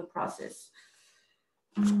really help the process.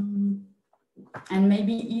 And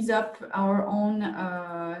maybe ease up our own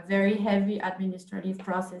very heavy administrative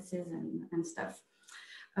processes and stuff.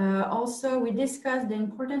 Also, we discussed the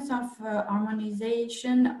importance of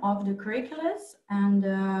harmonization of the curriculums and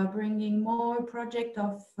bringing more project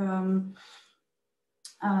of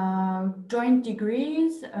joint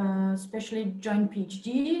degrees, especially joint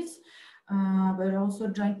PhDs, but also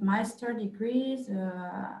joint master degrees,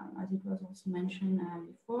 as it was also mentioned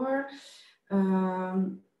before.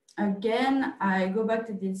 Again, I go back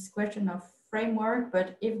to this question of framework,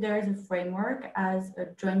 but if there is a framework as a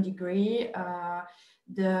joint degree,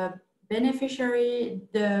 the beneficiaries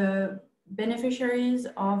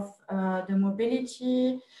of the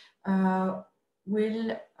mobility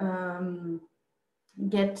will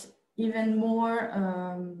get even more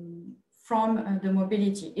from the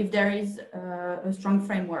mobility if there is a strong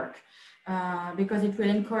framework, because it will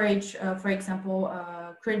encourage, for example,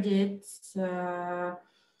 credits.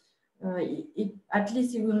 At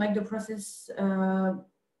least it will make the process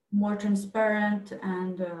more transparent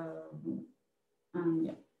and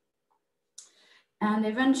yeah. And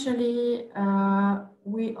eventually,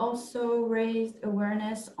 we also raised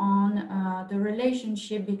awareness on the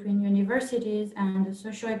relationship between universities and the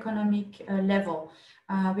socioeconomic level,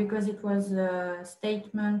 because it was a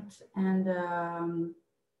statement and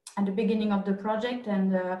at the beginning of the project,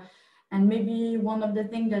 and maybe one of the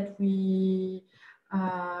things that we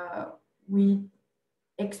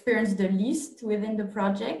experienced the least within the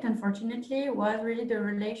project, unfortunately, was really the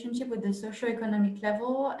relationship with the socioeconomic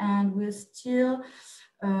level, and we'll still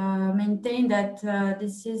maintain that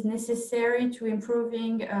this is necessary to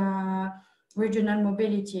improving regional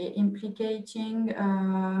mobility, implicating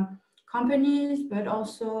companies, but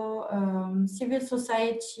also civil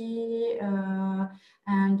society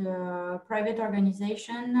and private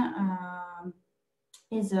organization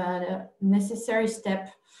is a necessary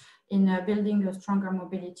step in building a stronger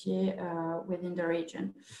mobility within the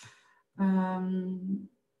region.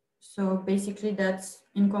 So basically that's,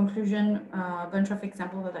 in conclusion, a bunch of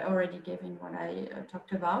examples that I already gave in what I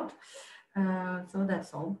talked about. So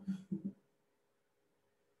that's all.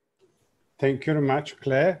 Thank you very much,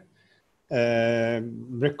 Claire.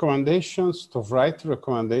 Recommendations, to write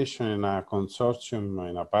recommendation in a consortium,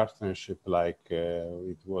 in a partnership like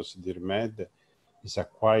it was DIRMED, is a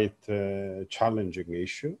quite challenging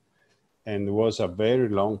issue, and was a very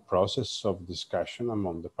long process of discussion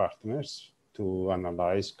among the partners to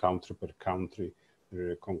analyze country per country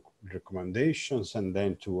recommendations, and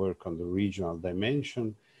then to work on the regional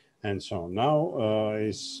dimension and so on. Now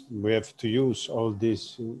we have to use all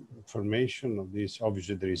this information of this.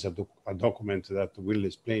 Obviously, there is a document that will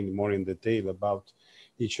explain more in detail about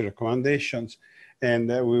each recommendations, and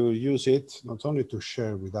we will use it not only to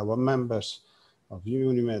share with our members of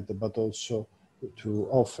UNIMED, but also to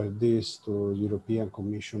offer this to European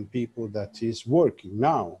Commission people that is working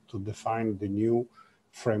now to define the new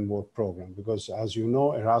framework program. Because as you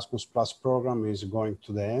know, Erasmus Plus program is going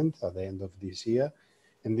to the end at the end of this year,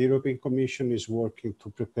 and the European Commission is working to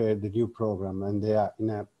prepare the new program, and they are in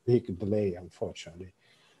a big delay, unfortunately.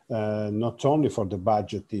 Not only for the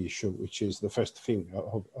budget issue, which is the first thing,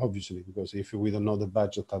 obviously, because if we don't know the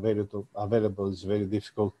budget available, it's very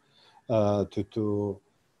difficult to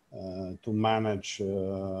manage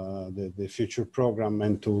the future program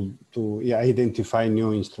and to identify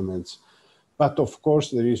new instruments. But of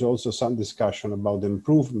course, there is also some discussion about the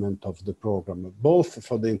improvement of the program, both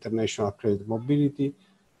for the international credit mobility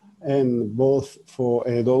and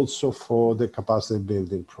also for the capacity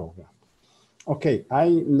building program. Okay,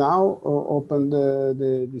 I now open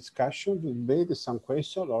the discussion to debate some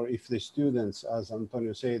questions, or if the students, as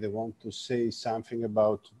Antonio said, they want to say something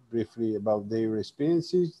briefly about their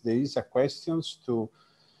experiences. There is a questions to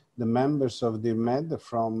the members of the MED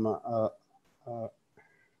from, I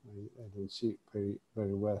don't see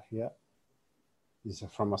very well here. Is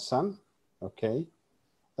from Hassan, okay.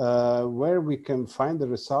 where we can find the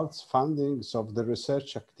results fundings of the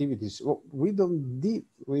research activities. Well, we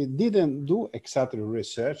didn't do exactly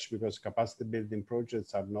research, because capacity building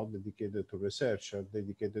projects are not dedicated to research, are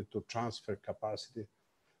dedicated to transfer capacity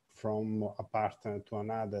from a partner to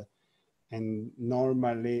another. And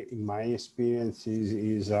normally, in my experience,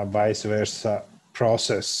 is a vice versa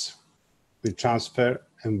process. We transfer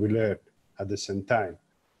and we learn at the same time.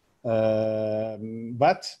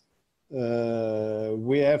 But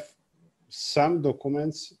we have some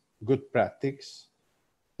documents, good practice,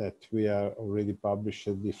 that we are already published,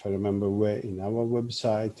 if I remember well, in our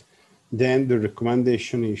website. Then the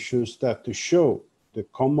recommendation issues that to show the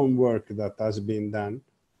common work that has been done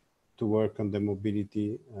to work on the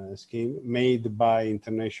mobility scheme made by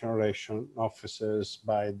international relation officers,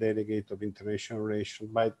 by delegate of international relation,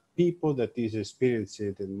 by people that is experienced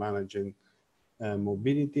in managing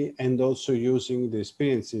mobility, and also using the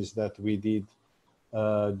experiences that we did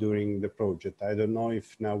during the project. I don't know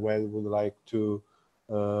if Nawel would like to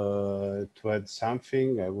add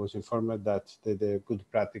something. I was informed that the good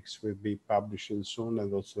practice will be published soon,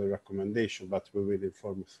 and also the recommendation, but we will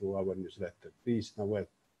inform through our newsletter. Please, Nawel.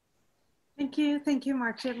 Thank you,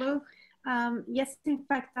 Marcello. Yes, in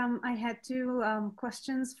fact, I had two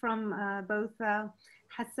questions from both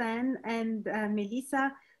Hassan and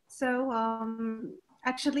Melissa. So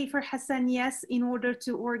actually for Hassan, yes, in order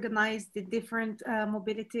to organize the different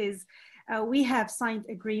mobilities, we have signed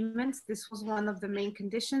agreements. This was one of the main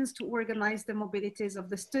conditions, to organize the mobilities of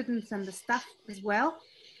the students and the staff as well.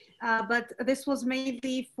 But this was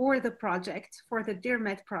mainly for the project, for the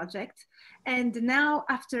DIRMED project. And now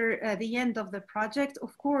after the end of the project,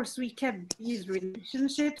 of course, we kept these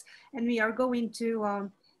relationships, and we are going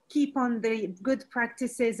to keep on the good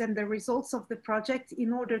practices and the results of the project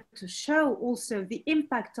in order to show also the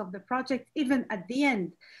impact of the project even at the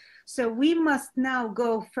end. So we must now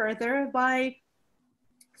go further by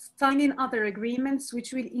signing other agreements,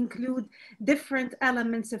 which will include different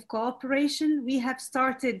elements of cooperation. We have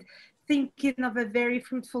started thinking of a very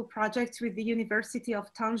fruitful project with the University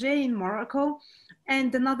of Tanger in Morocco,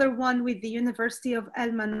 and another one with the University of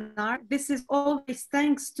El Manar. This is always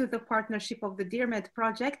thanks to the partnership of the DIRMED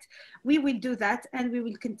project. We will do that, and we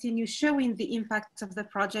will continue showing the impact of the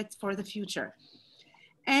project for the future.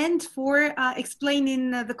 And for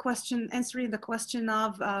explaining the question, answering the question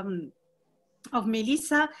of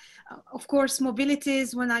Melissa, of course,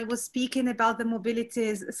 mobilities, when I was speaking about the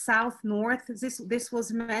mobilities south-north, this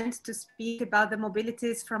was meant to speak about the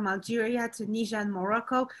mobilities from Algeria, Tunisia, and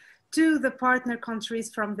Morocco to the partner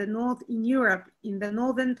countries from the north in Europe, in the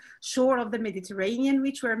northern shore of the Mediterranean,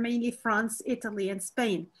 which were mainly France, Italy, and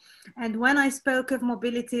Spain. And when I spoke of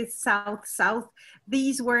mobilities south-south,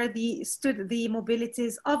 these were the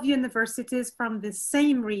mobilities of universities from the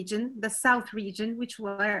same region, the south region, which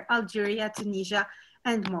were Algeria, Tunisia,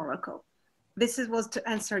 and Morocco. This was to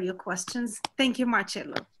answer your questions. Thank you,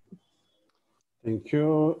 Marcello. Thank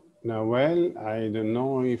you, Nawel. I don't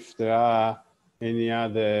know if there are any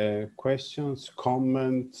other questions,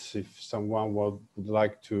 comments, if someone would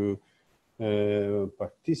like to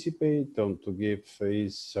participate or to give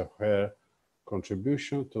his or her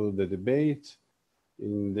contribution to the debate.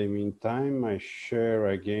 In the meantime, I share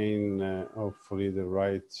again, hopefully the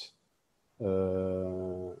right,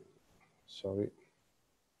 sorry,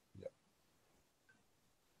 yeah.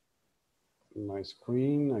 My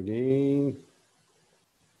screen again.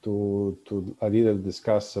 To a little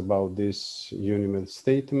discuss about this UNIMED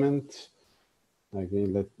statement.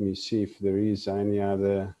 Again, let me see if there is any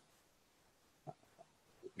other.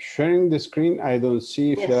 Sharing the screen, I don't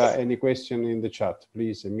see if there are any questions in the chat.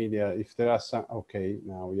 Please, Emilia, if there are some, okay,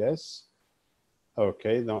 now yes.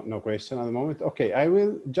 Okay, no question at the moment. Okay, I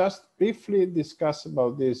will just briefly discuss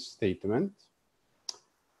about this statement.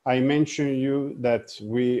 I mentioned you that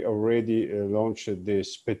we already launched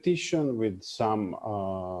this petition with some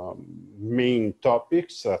main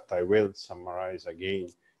topics that I will summarize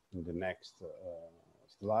again in the next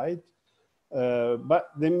slide. But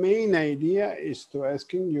the main idea is to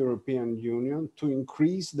asking European Union to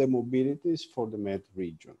increase the mobilities for the Med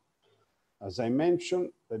region. As I mentioned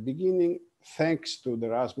at the beginning, thanks to the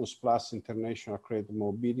Erasmus Plus International Credit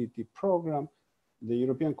Mobility Program, the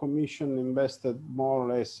European Commission invested more or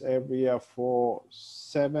less every year for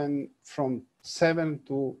from 7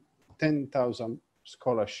 to 10,000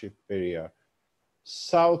 scholarships per year.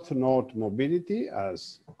 South-North mobility,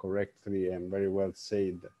 as correctly and very well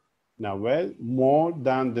said Nawel, more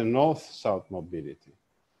than the North-South mobility,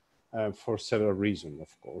 for several reasons,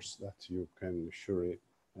 of course, that you can surely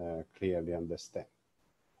clearly understand.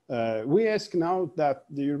 We ask now that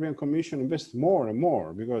the European Commission invest more and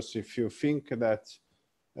more, because if you think that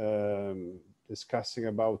discussing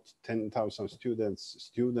about 10,000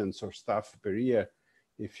 students or staff per year,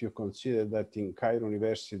 if you consider that in Cairo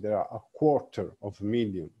University there are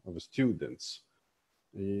 250,000 of students,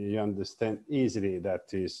 you understand easily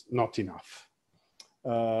that is not enough.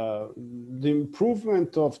 The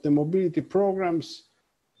improvement of the mobility programs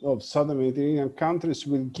of Southern Mediterranean countries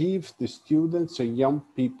will give the students and young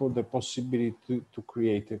people the possibility to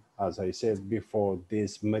create, as I said before,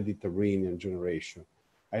 this Mediterranean generation.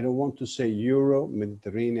 I don't want to say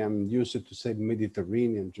Euro-Mediterranean, I'm used to say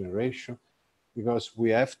Mediterranean generation, because we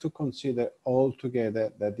have to consider all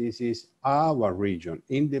together that this is our region,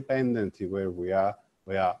 independently where we are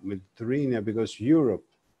Mediterranean, because Europe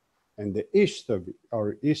and the history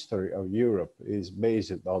of Europe is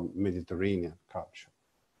based on Mediterranean culture.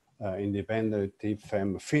 Independent if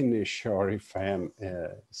I'm Finnish or if I am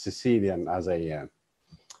Sicilian, as I am.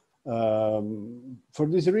 For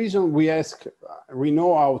this reason, we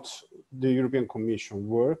know how the European Commission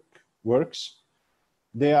works.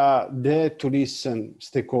 They are there to listen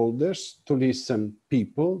stakeholders, to listen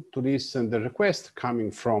people, to listen the request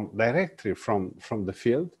coming directly from the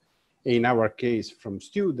field. In our case, from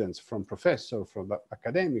students, from professors, from the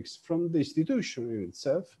academics, from the institution in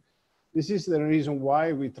itself. This is the reason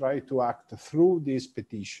why we try to act through these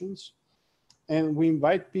petitions, and we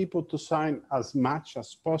invite people to sign as much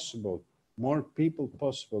as possible, more people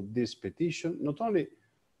possible, this petition, not only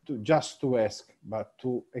just to ask, but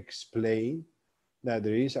to explain that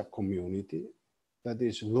there is a community that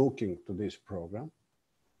is looking to this program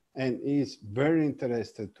and is very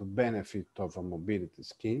interested to benefit of a mobility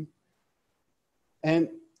scheme, and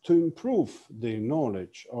to improve the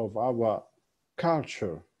knowledge of our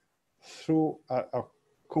culture through a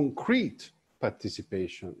concrete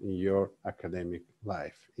participation in your academic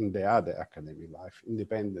life, in the other academic life,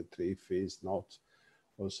 independently if it's not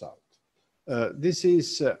also out. This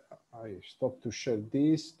is, I stop to share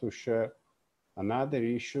this, to share another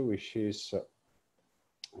issue, which is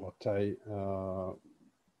what I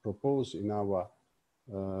propose in our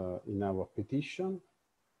petition.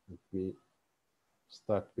 Let me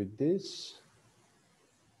start with this.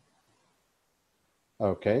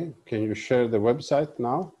 Okay, can you share the website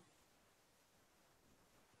now?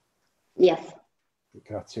 Yes.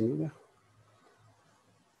 Grazie mille.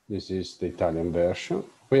 This is the Italian version.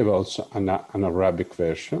 We have also an Arabic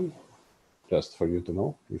version, just for you to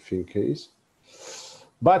know, if in case.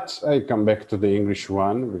 But I come back to the English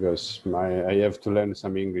one because I have to learn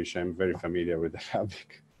some English. I'm very familiar with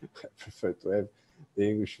Arabic. I prefer to have the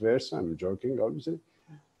English version. I'm joking, obviously.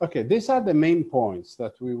 Okay, these are the main points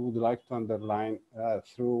that we would like to underline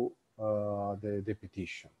through the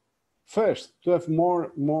petition. First, to have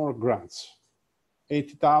more grants.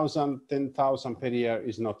 80,000, 10,000 per year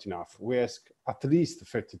is not enough. We ask at least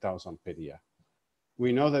 30,000 per year.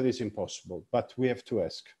 We know that it's impossible, but we have to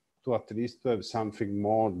ask to at least have something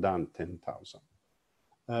more than 10,000.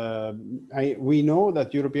 We know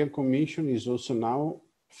that European Commission is also now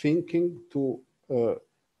thinking to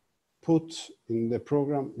put in the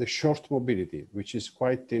program the short mobility, which is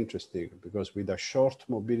quite interesting because with a short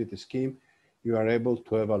mobility scheme, you are able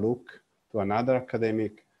to have a look to another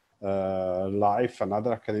academic life,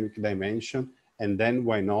 another academic dimension, and then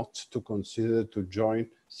why not to consider to join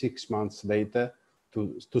 6 months later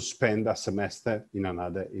to spend a semester in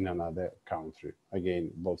another country, again,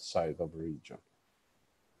 both sides of the region.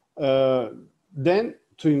 Then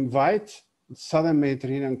to invite Southern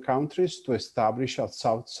Mediterranean countries to establish a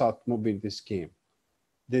South-South mobility scheme.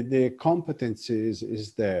 The competencies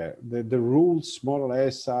is there. The rules, more or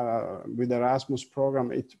less, with the Erasmus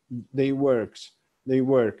program, they work.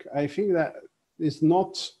 I think that it's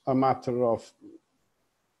not a matter of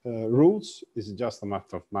rules, it's just a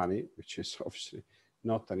matter of money, which is obviously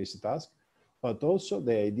not an easy task, but also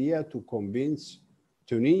the idea to convince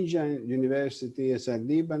Tunisian universities and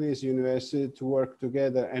Lebanese universities to work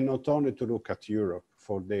together and not only to look at Europe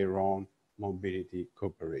for their own mobility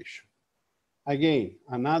cooperation. Again,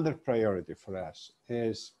 another priority for us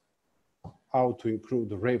is how to include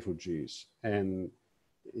the refugees and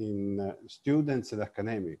in students and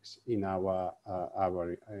academics in our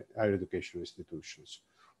higher education institutions.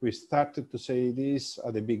 We started to say this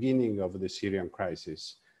at the beginning of the Syrian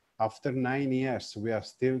crisis. After 9 years, we are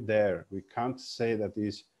still there. We can't say that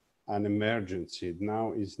is an emergency.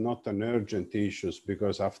 Now it's not an urgent issue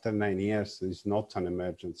because after 9 years, it's not an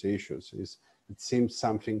emergency issue. It seems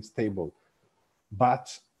something stable.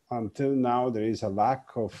 But until now, there is a lack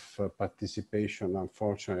of participation,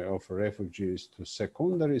 unfortunately, of refugees to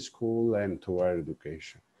secondary school and to higher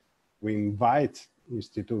education. We invite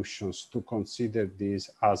institutions to consider this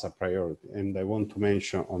as a priority. And I want to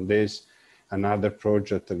mention on this another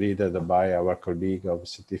project led by our colleague of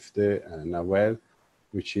CETIFDE, Nawel,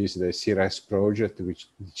 which is the CIRES project, which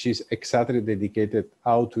is exactly dedicated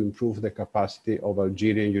how to improve the capacity of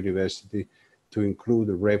Algerian university to include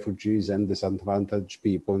refugees and disadvantaged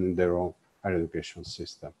people in their own higher education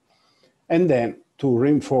system. And then to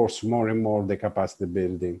reinforce more and more the capacity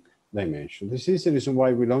building dimension. This is the reason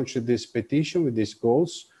why we launched this petition with these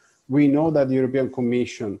goals. We know that the European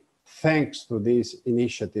Commission, thanks to this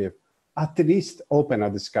initiative, at least open a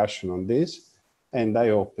discussion on this. And I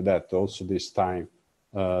hope that also this time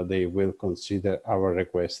they will consider our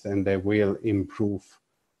request and they will improve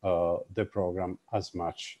the program as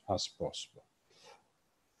much as possible.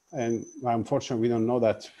 And unfortunately, we don't know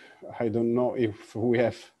that. I don't know if we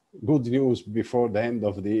have good news before the end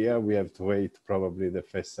of the year. We have to wait probably the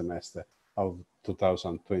first semester of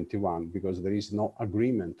 2021 because there is no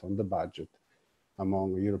agreement on the budget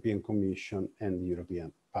among the European Commission and the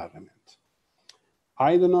European Parliament.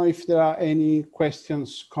 I don't know if there are any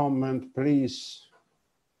questions, comments, please.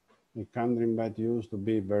 I can invite you to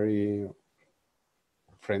be very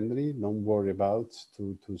friendly. Don't worry about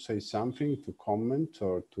to say something, to comment,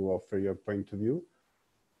 or to offer your point of view.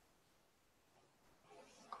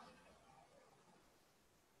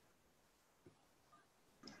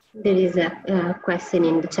 There is a question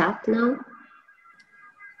in the chat now.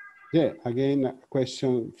 Yeah, again, a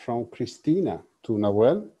question from Christina to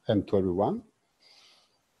Nawel and to everyone.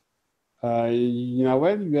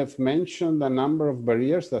 Nawel, you have mentioned a number of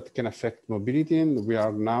barriers that can affect mobility, and we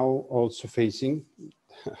are now also facing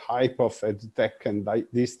hype of edtech and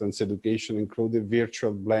distance education, including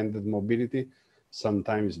virtual blended mobility,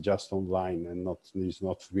 sometimes just online and is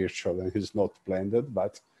not virtual and is not blended.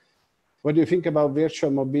 But what do you think about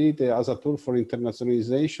virtual mobility as a tool for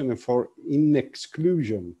internationalization and for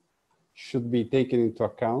exclusion should be taken into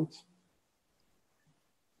account?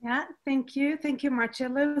 Yeah, thank you. Thank you,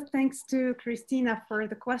 Marcello. Thanks to Christina for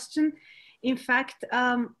the question. In fact,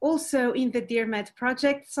 also in the DearMed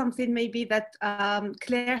project, something maybe that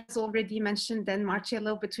Claire has already mentioned and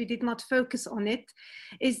Marcello, but we did not focus on it,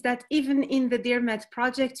 is that even in the DearMed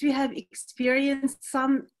project, we have experienced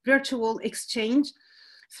some virtual exchange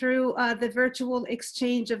through the virtual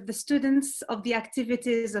exchange of the students, of the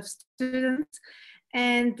activities of students.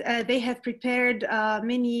 And they have prepared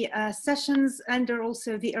many sessions under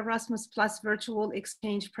also the Erasmus Plus virtual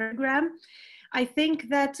exchange program. I think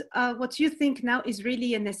that what you think now is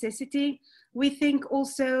really a necessity. We think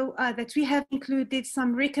also that we have included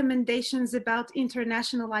some recommendations about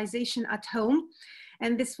internationalization at home.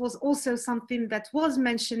 And this was also something that was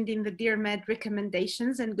mentioned in the DearMed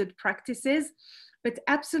recommendations and good practices. But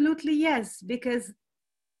absolutely yes, because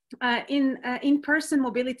in-person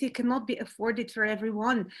mobility cannot be afforded for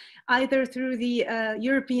everyone, either through the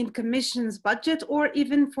European Commission's budget or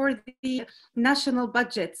even for the national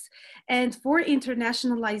budgets. And for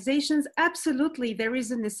internationalizations, absolutely there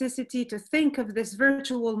is a necessity to think of this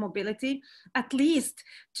virtual mobility, at least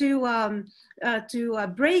to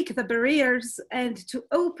break the barriers and to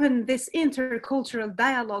open this intercultural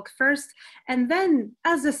dialogue first. And then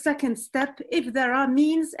as a second step, if there are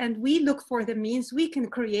means and we look for the means, we can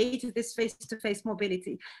create this face-to-face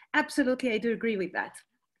mobility. Absolutely, I do agree with that.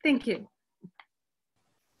 Thank you.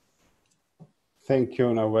 Thank you,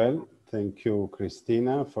 Nawel. Thank you,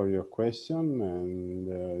 Christina, for your question.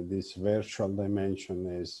 And this virtual dimension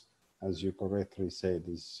is, as you correctly said,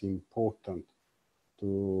 is important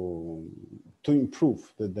to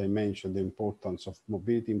improve the dimension, the importance of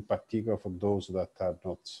mobility, in particular for those that are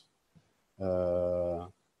not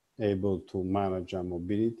able to manage a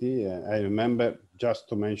mobility. I remember, just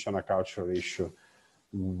to mention a cultural issue,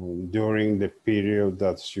 during the period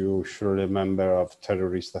that you should remember of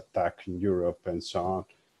terrorist attack in Europe and so on,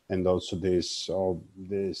 and also this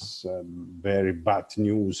very bad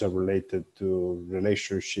news related to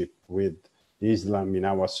relationship with Islam in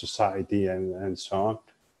our society and so on.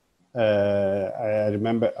 I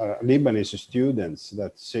remember Lebanese students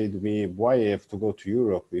that said to me, why I have to go to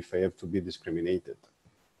Europe if I have to be discriminated?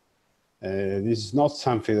 This is not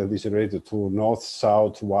something that is related to north,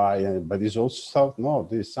 south, why, but it's also south,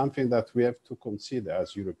 north. This is something that we have to consider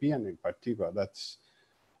as European in particular, that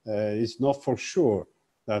it's not for sure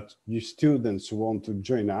that the students want to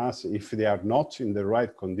join us if they are not in the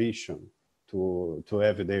right condition to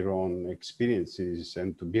have their own experiences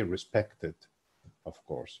and to be respected, of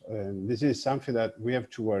course. And this is something that we have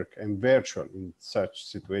to work, and virtual in such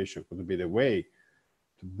situation could be the way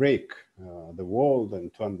to break the wall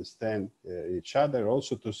and to understand each other,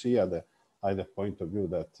 also to see other point of view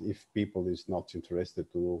that if people is not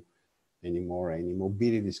interested to do anymore any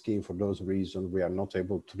mobility scheme for those reasons, we are not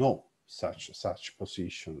able to know such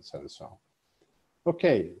positions and so on.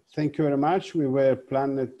 Okay, thank you very much. We were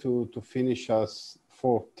planned to finish us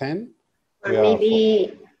 4:10. Or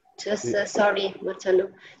maybe just, sorry,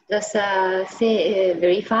 Marcello, just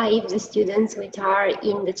verify if the students which are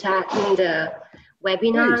in the chat, in the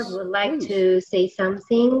webinar would like to say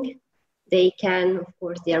something. They can, of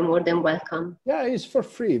course, they are more than welcome. Yeah, it's for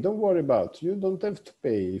free. Don't worry about it. You don't have to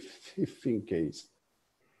pay if in case.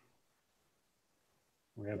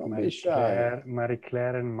 We have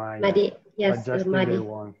Marie-Claire and Maya. Yes, just Marie.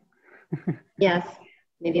 One. Yes,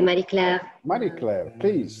 maybe Marie-Claire. Marie-Claire,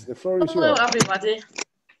 please, the floor is yours. Hello, everybody.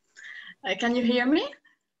 Can you hear me?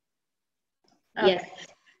 Yes.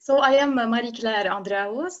 So I am Marie-Claire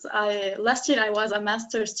Andraus. Last year I was a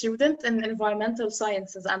master's student in environmental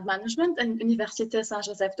sciences and management in Université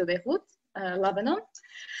Saint-Joseph de Beirut, Lebanon.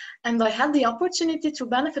 And I had the opportunity to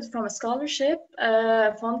benefit from a scholarship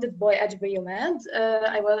funded by EduBiomed.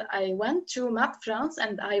 I went to MAP France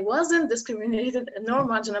and I wasn't discriminated nor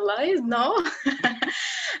marginalized, no.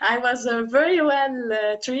 I was very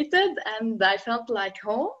well treated and I felt like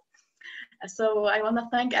home. So I want to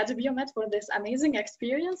thank EduBiomed for this amazing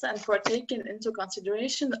experience and for taking into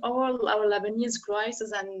consideration all our Lebanese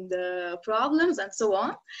crises and problems and so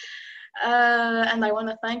on. And I want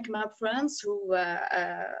to thank MAP France who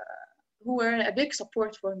were a big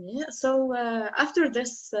support for me. So after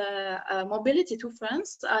this mobility to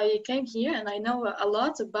France, I came here and I know a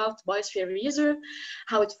lot about Biosphere Reserve,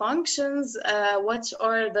 how it functions, what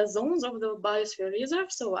are the zones of the Biosphere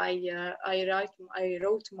Reserve. So I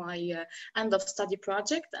wrote my end of study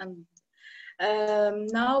project, and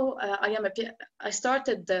now I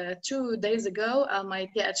started 2 days ago my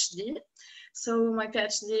PhD. So my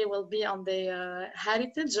PhD will be on the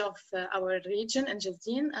heritage of our region in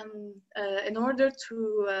Jezdin, and in order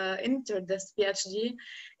to enter this PhD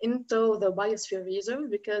into the Biosphere Reserve,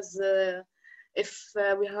 because if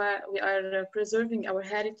we are preserving our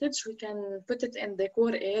heritage, we can put it in the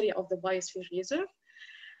core area of the Biosphere Reserve,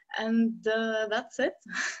 and that's it.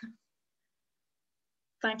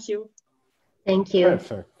 Thank you. Thank you.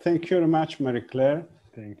 Perfect. Thank you very much, Marie-Claire.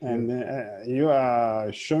 Thank you. And you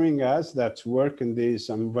are showing us that work in these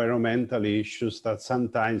environmental issues that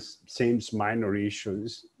sometimes seems minor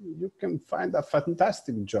issues, you can find a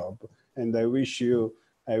fantastic job. And I wish you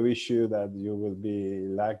that you will be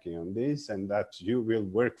lucky on this and that you will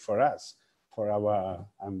work for us, for our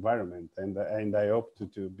environment. And I hope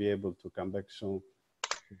to be able to come back soon.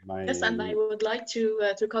 Yes, and I would like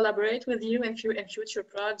to collaborate with you in future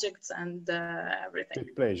projects and everything.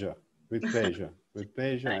 With pleasure. With pleasure, with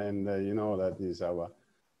pleasure, and you know that is our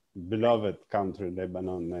beloved country,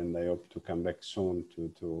 Lebanon, and I hope to come back soon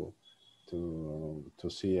to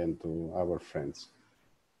see and to our friends.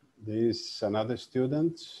 There is another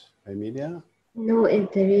student, Emilia. No,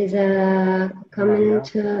 if there is a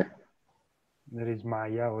comment. There is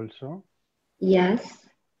Maya also. Yes,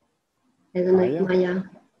 I don't know if Maya.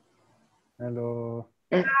 Hello.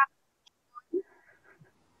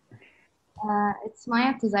 It's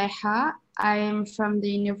Maya Tazaiha. I'm from the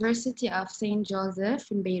University of St. Joseph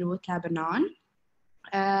in Beirut, Lebanon.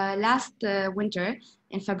 Last winter,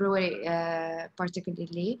 in February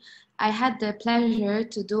particularly, I had the pleasure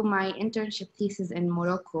to do my internship thesis in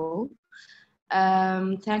Morocco,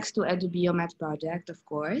 thanks to EduBiomed project, of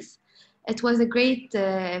course. It was a great,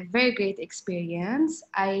 very great experience.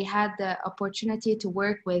 I had the opportunity to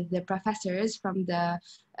work with the professors from the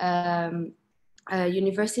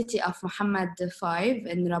University of Muhammad V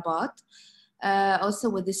in Rabat, also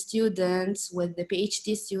with the students, with the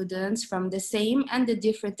PhD students from the same and the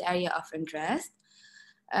different area of interest.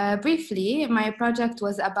 Briefly, my project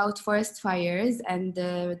was about forest fires and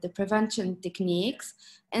the prevention techniques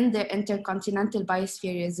in the Intercontinental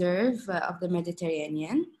Biosphere Reserve of the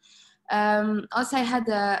Mediterranean. Also, I had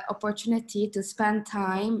the opportunity to spend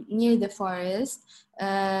time near the forest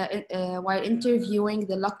while interviewing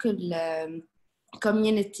the local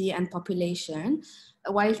community and population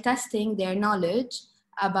while testing their knowledge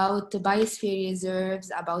about the biosphere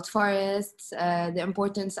reserves, about forests, the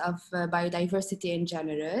importance of biodiversity in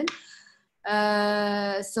general.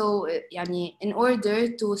 So, in order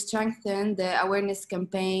to strengthen the awareness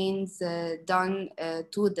campaigns done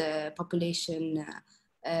to the population,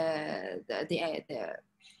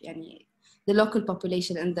 the local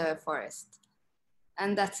population in the forest.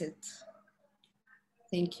 And that's it.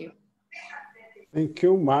 Thank you. Thank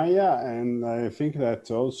you, Maya. And I think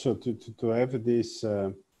that also to have these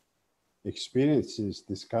experiences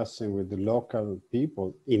discussing with the local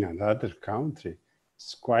people in another country,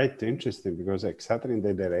 it's quite interesting because exactly in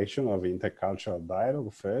the direction of intercultural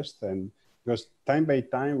dialogue first, and because time by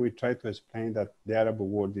time we try to explain that the Arab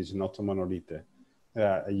world is not a monolith.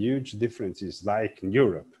 a huge differences, like in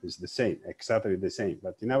Europe, is the same, exactly the same.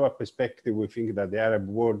 But in our perspective, we think that the Arab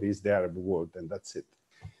world is the Arab world, and that's it.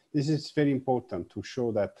 This is very important to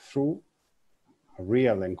show that through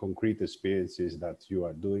real and concrete experiences that you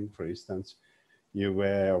are doing, for instance, you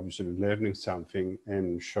were obviously learning something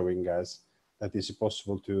and showing us that it's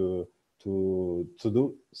possible to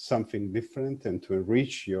do something different and to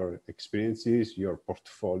enrich your experiences, your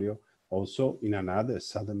portfolio, also in another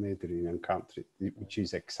Southern Mediterranean country, which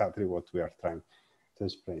is exactly what we are trying to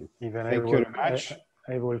explain. Even Thank you very much.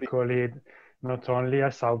 I will call it not only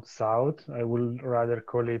a South-South, I will rather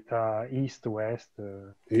call it East-West.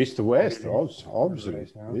 East-West, also,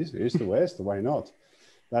 obviously. Yeah. East-West, why not?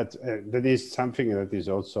 That is something that is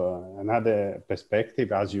also another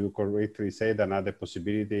perspective. As you correctly said, another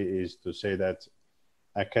possibility is to say that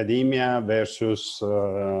academia versus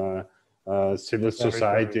civil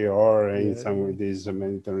society, or in some of these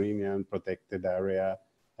Mediterranean protected area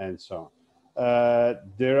and so on.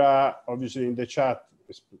 There are obviously in the chat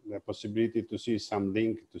the possibility to see some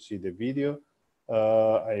link to see the video.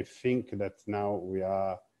 I think that now we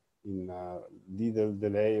are in a little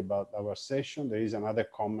delay about our session. There is another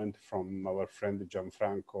comment from our friend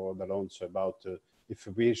Gianfranco D'Alonso about if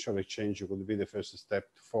virtual exchange would be the first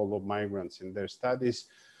step to follow migrants in their studies.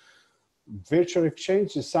 Virtual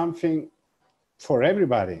exchange is something for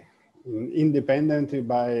everybody, independently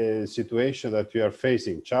by a situation that you are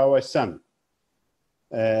facing. Ciao Hassan.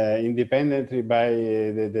 Independently by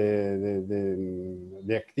the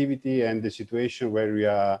activity and the situation where we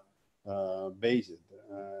are based.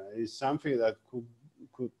 Is something that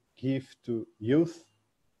could give to youth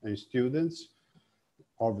and students.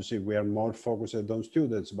 Obviously, we are more focused on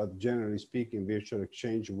students, but generally speaking, virtual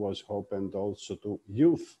exchange was opened also to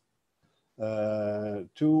youth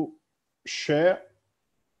to share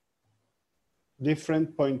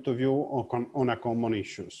different point of view on a common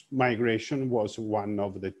issues. Migration was one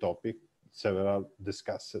of the topic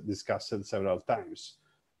discussed several times,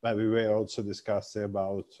 but we were also discussing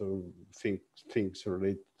about things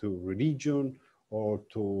related to religion or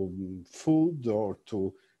to food or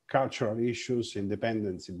to cultural issues,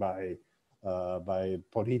 independence by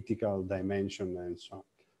political dimension and so on.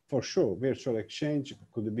 For sure, virtual exchange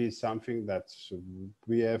could be something that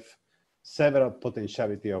we have several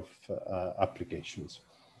potentiality of applications.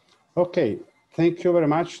 Okay, thank you very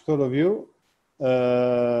much to all of you.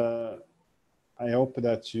 I hope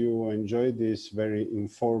that you enjoyed this very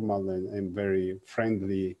informal and very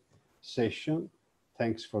friendly session.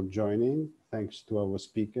 Thanks for joining. Thanks to our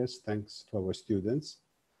speakers. Thanks to our students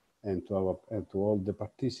and to all the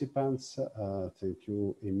participants. Thank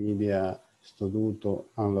you, Emilia Stoduto,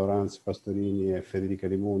 Anne-Laurence Pastorini, and Federica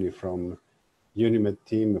Rimoni from UNIMED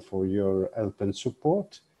team for your help and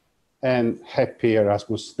support. And happy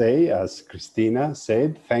Erasmus Day, as Christina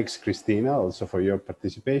said. Thanks, Christina, also for your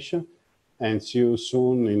participation. And see you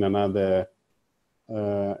soon in another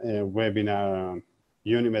webinar,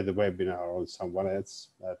 UNIMED webinar, or someone else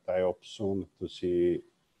that I hope soon to see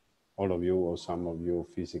all of you or some of you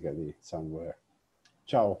physically somewhere.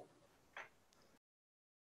 Ciao.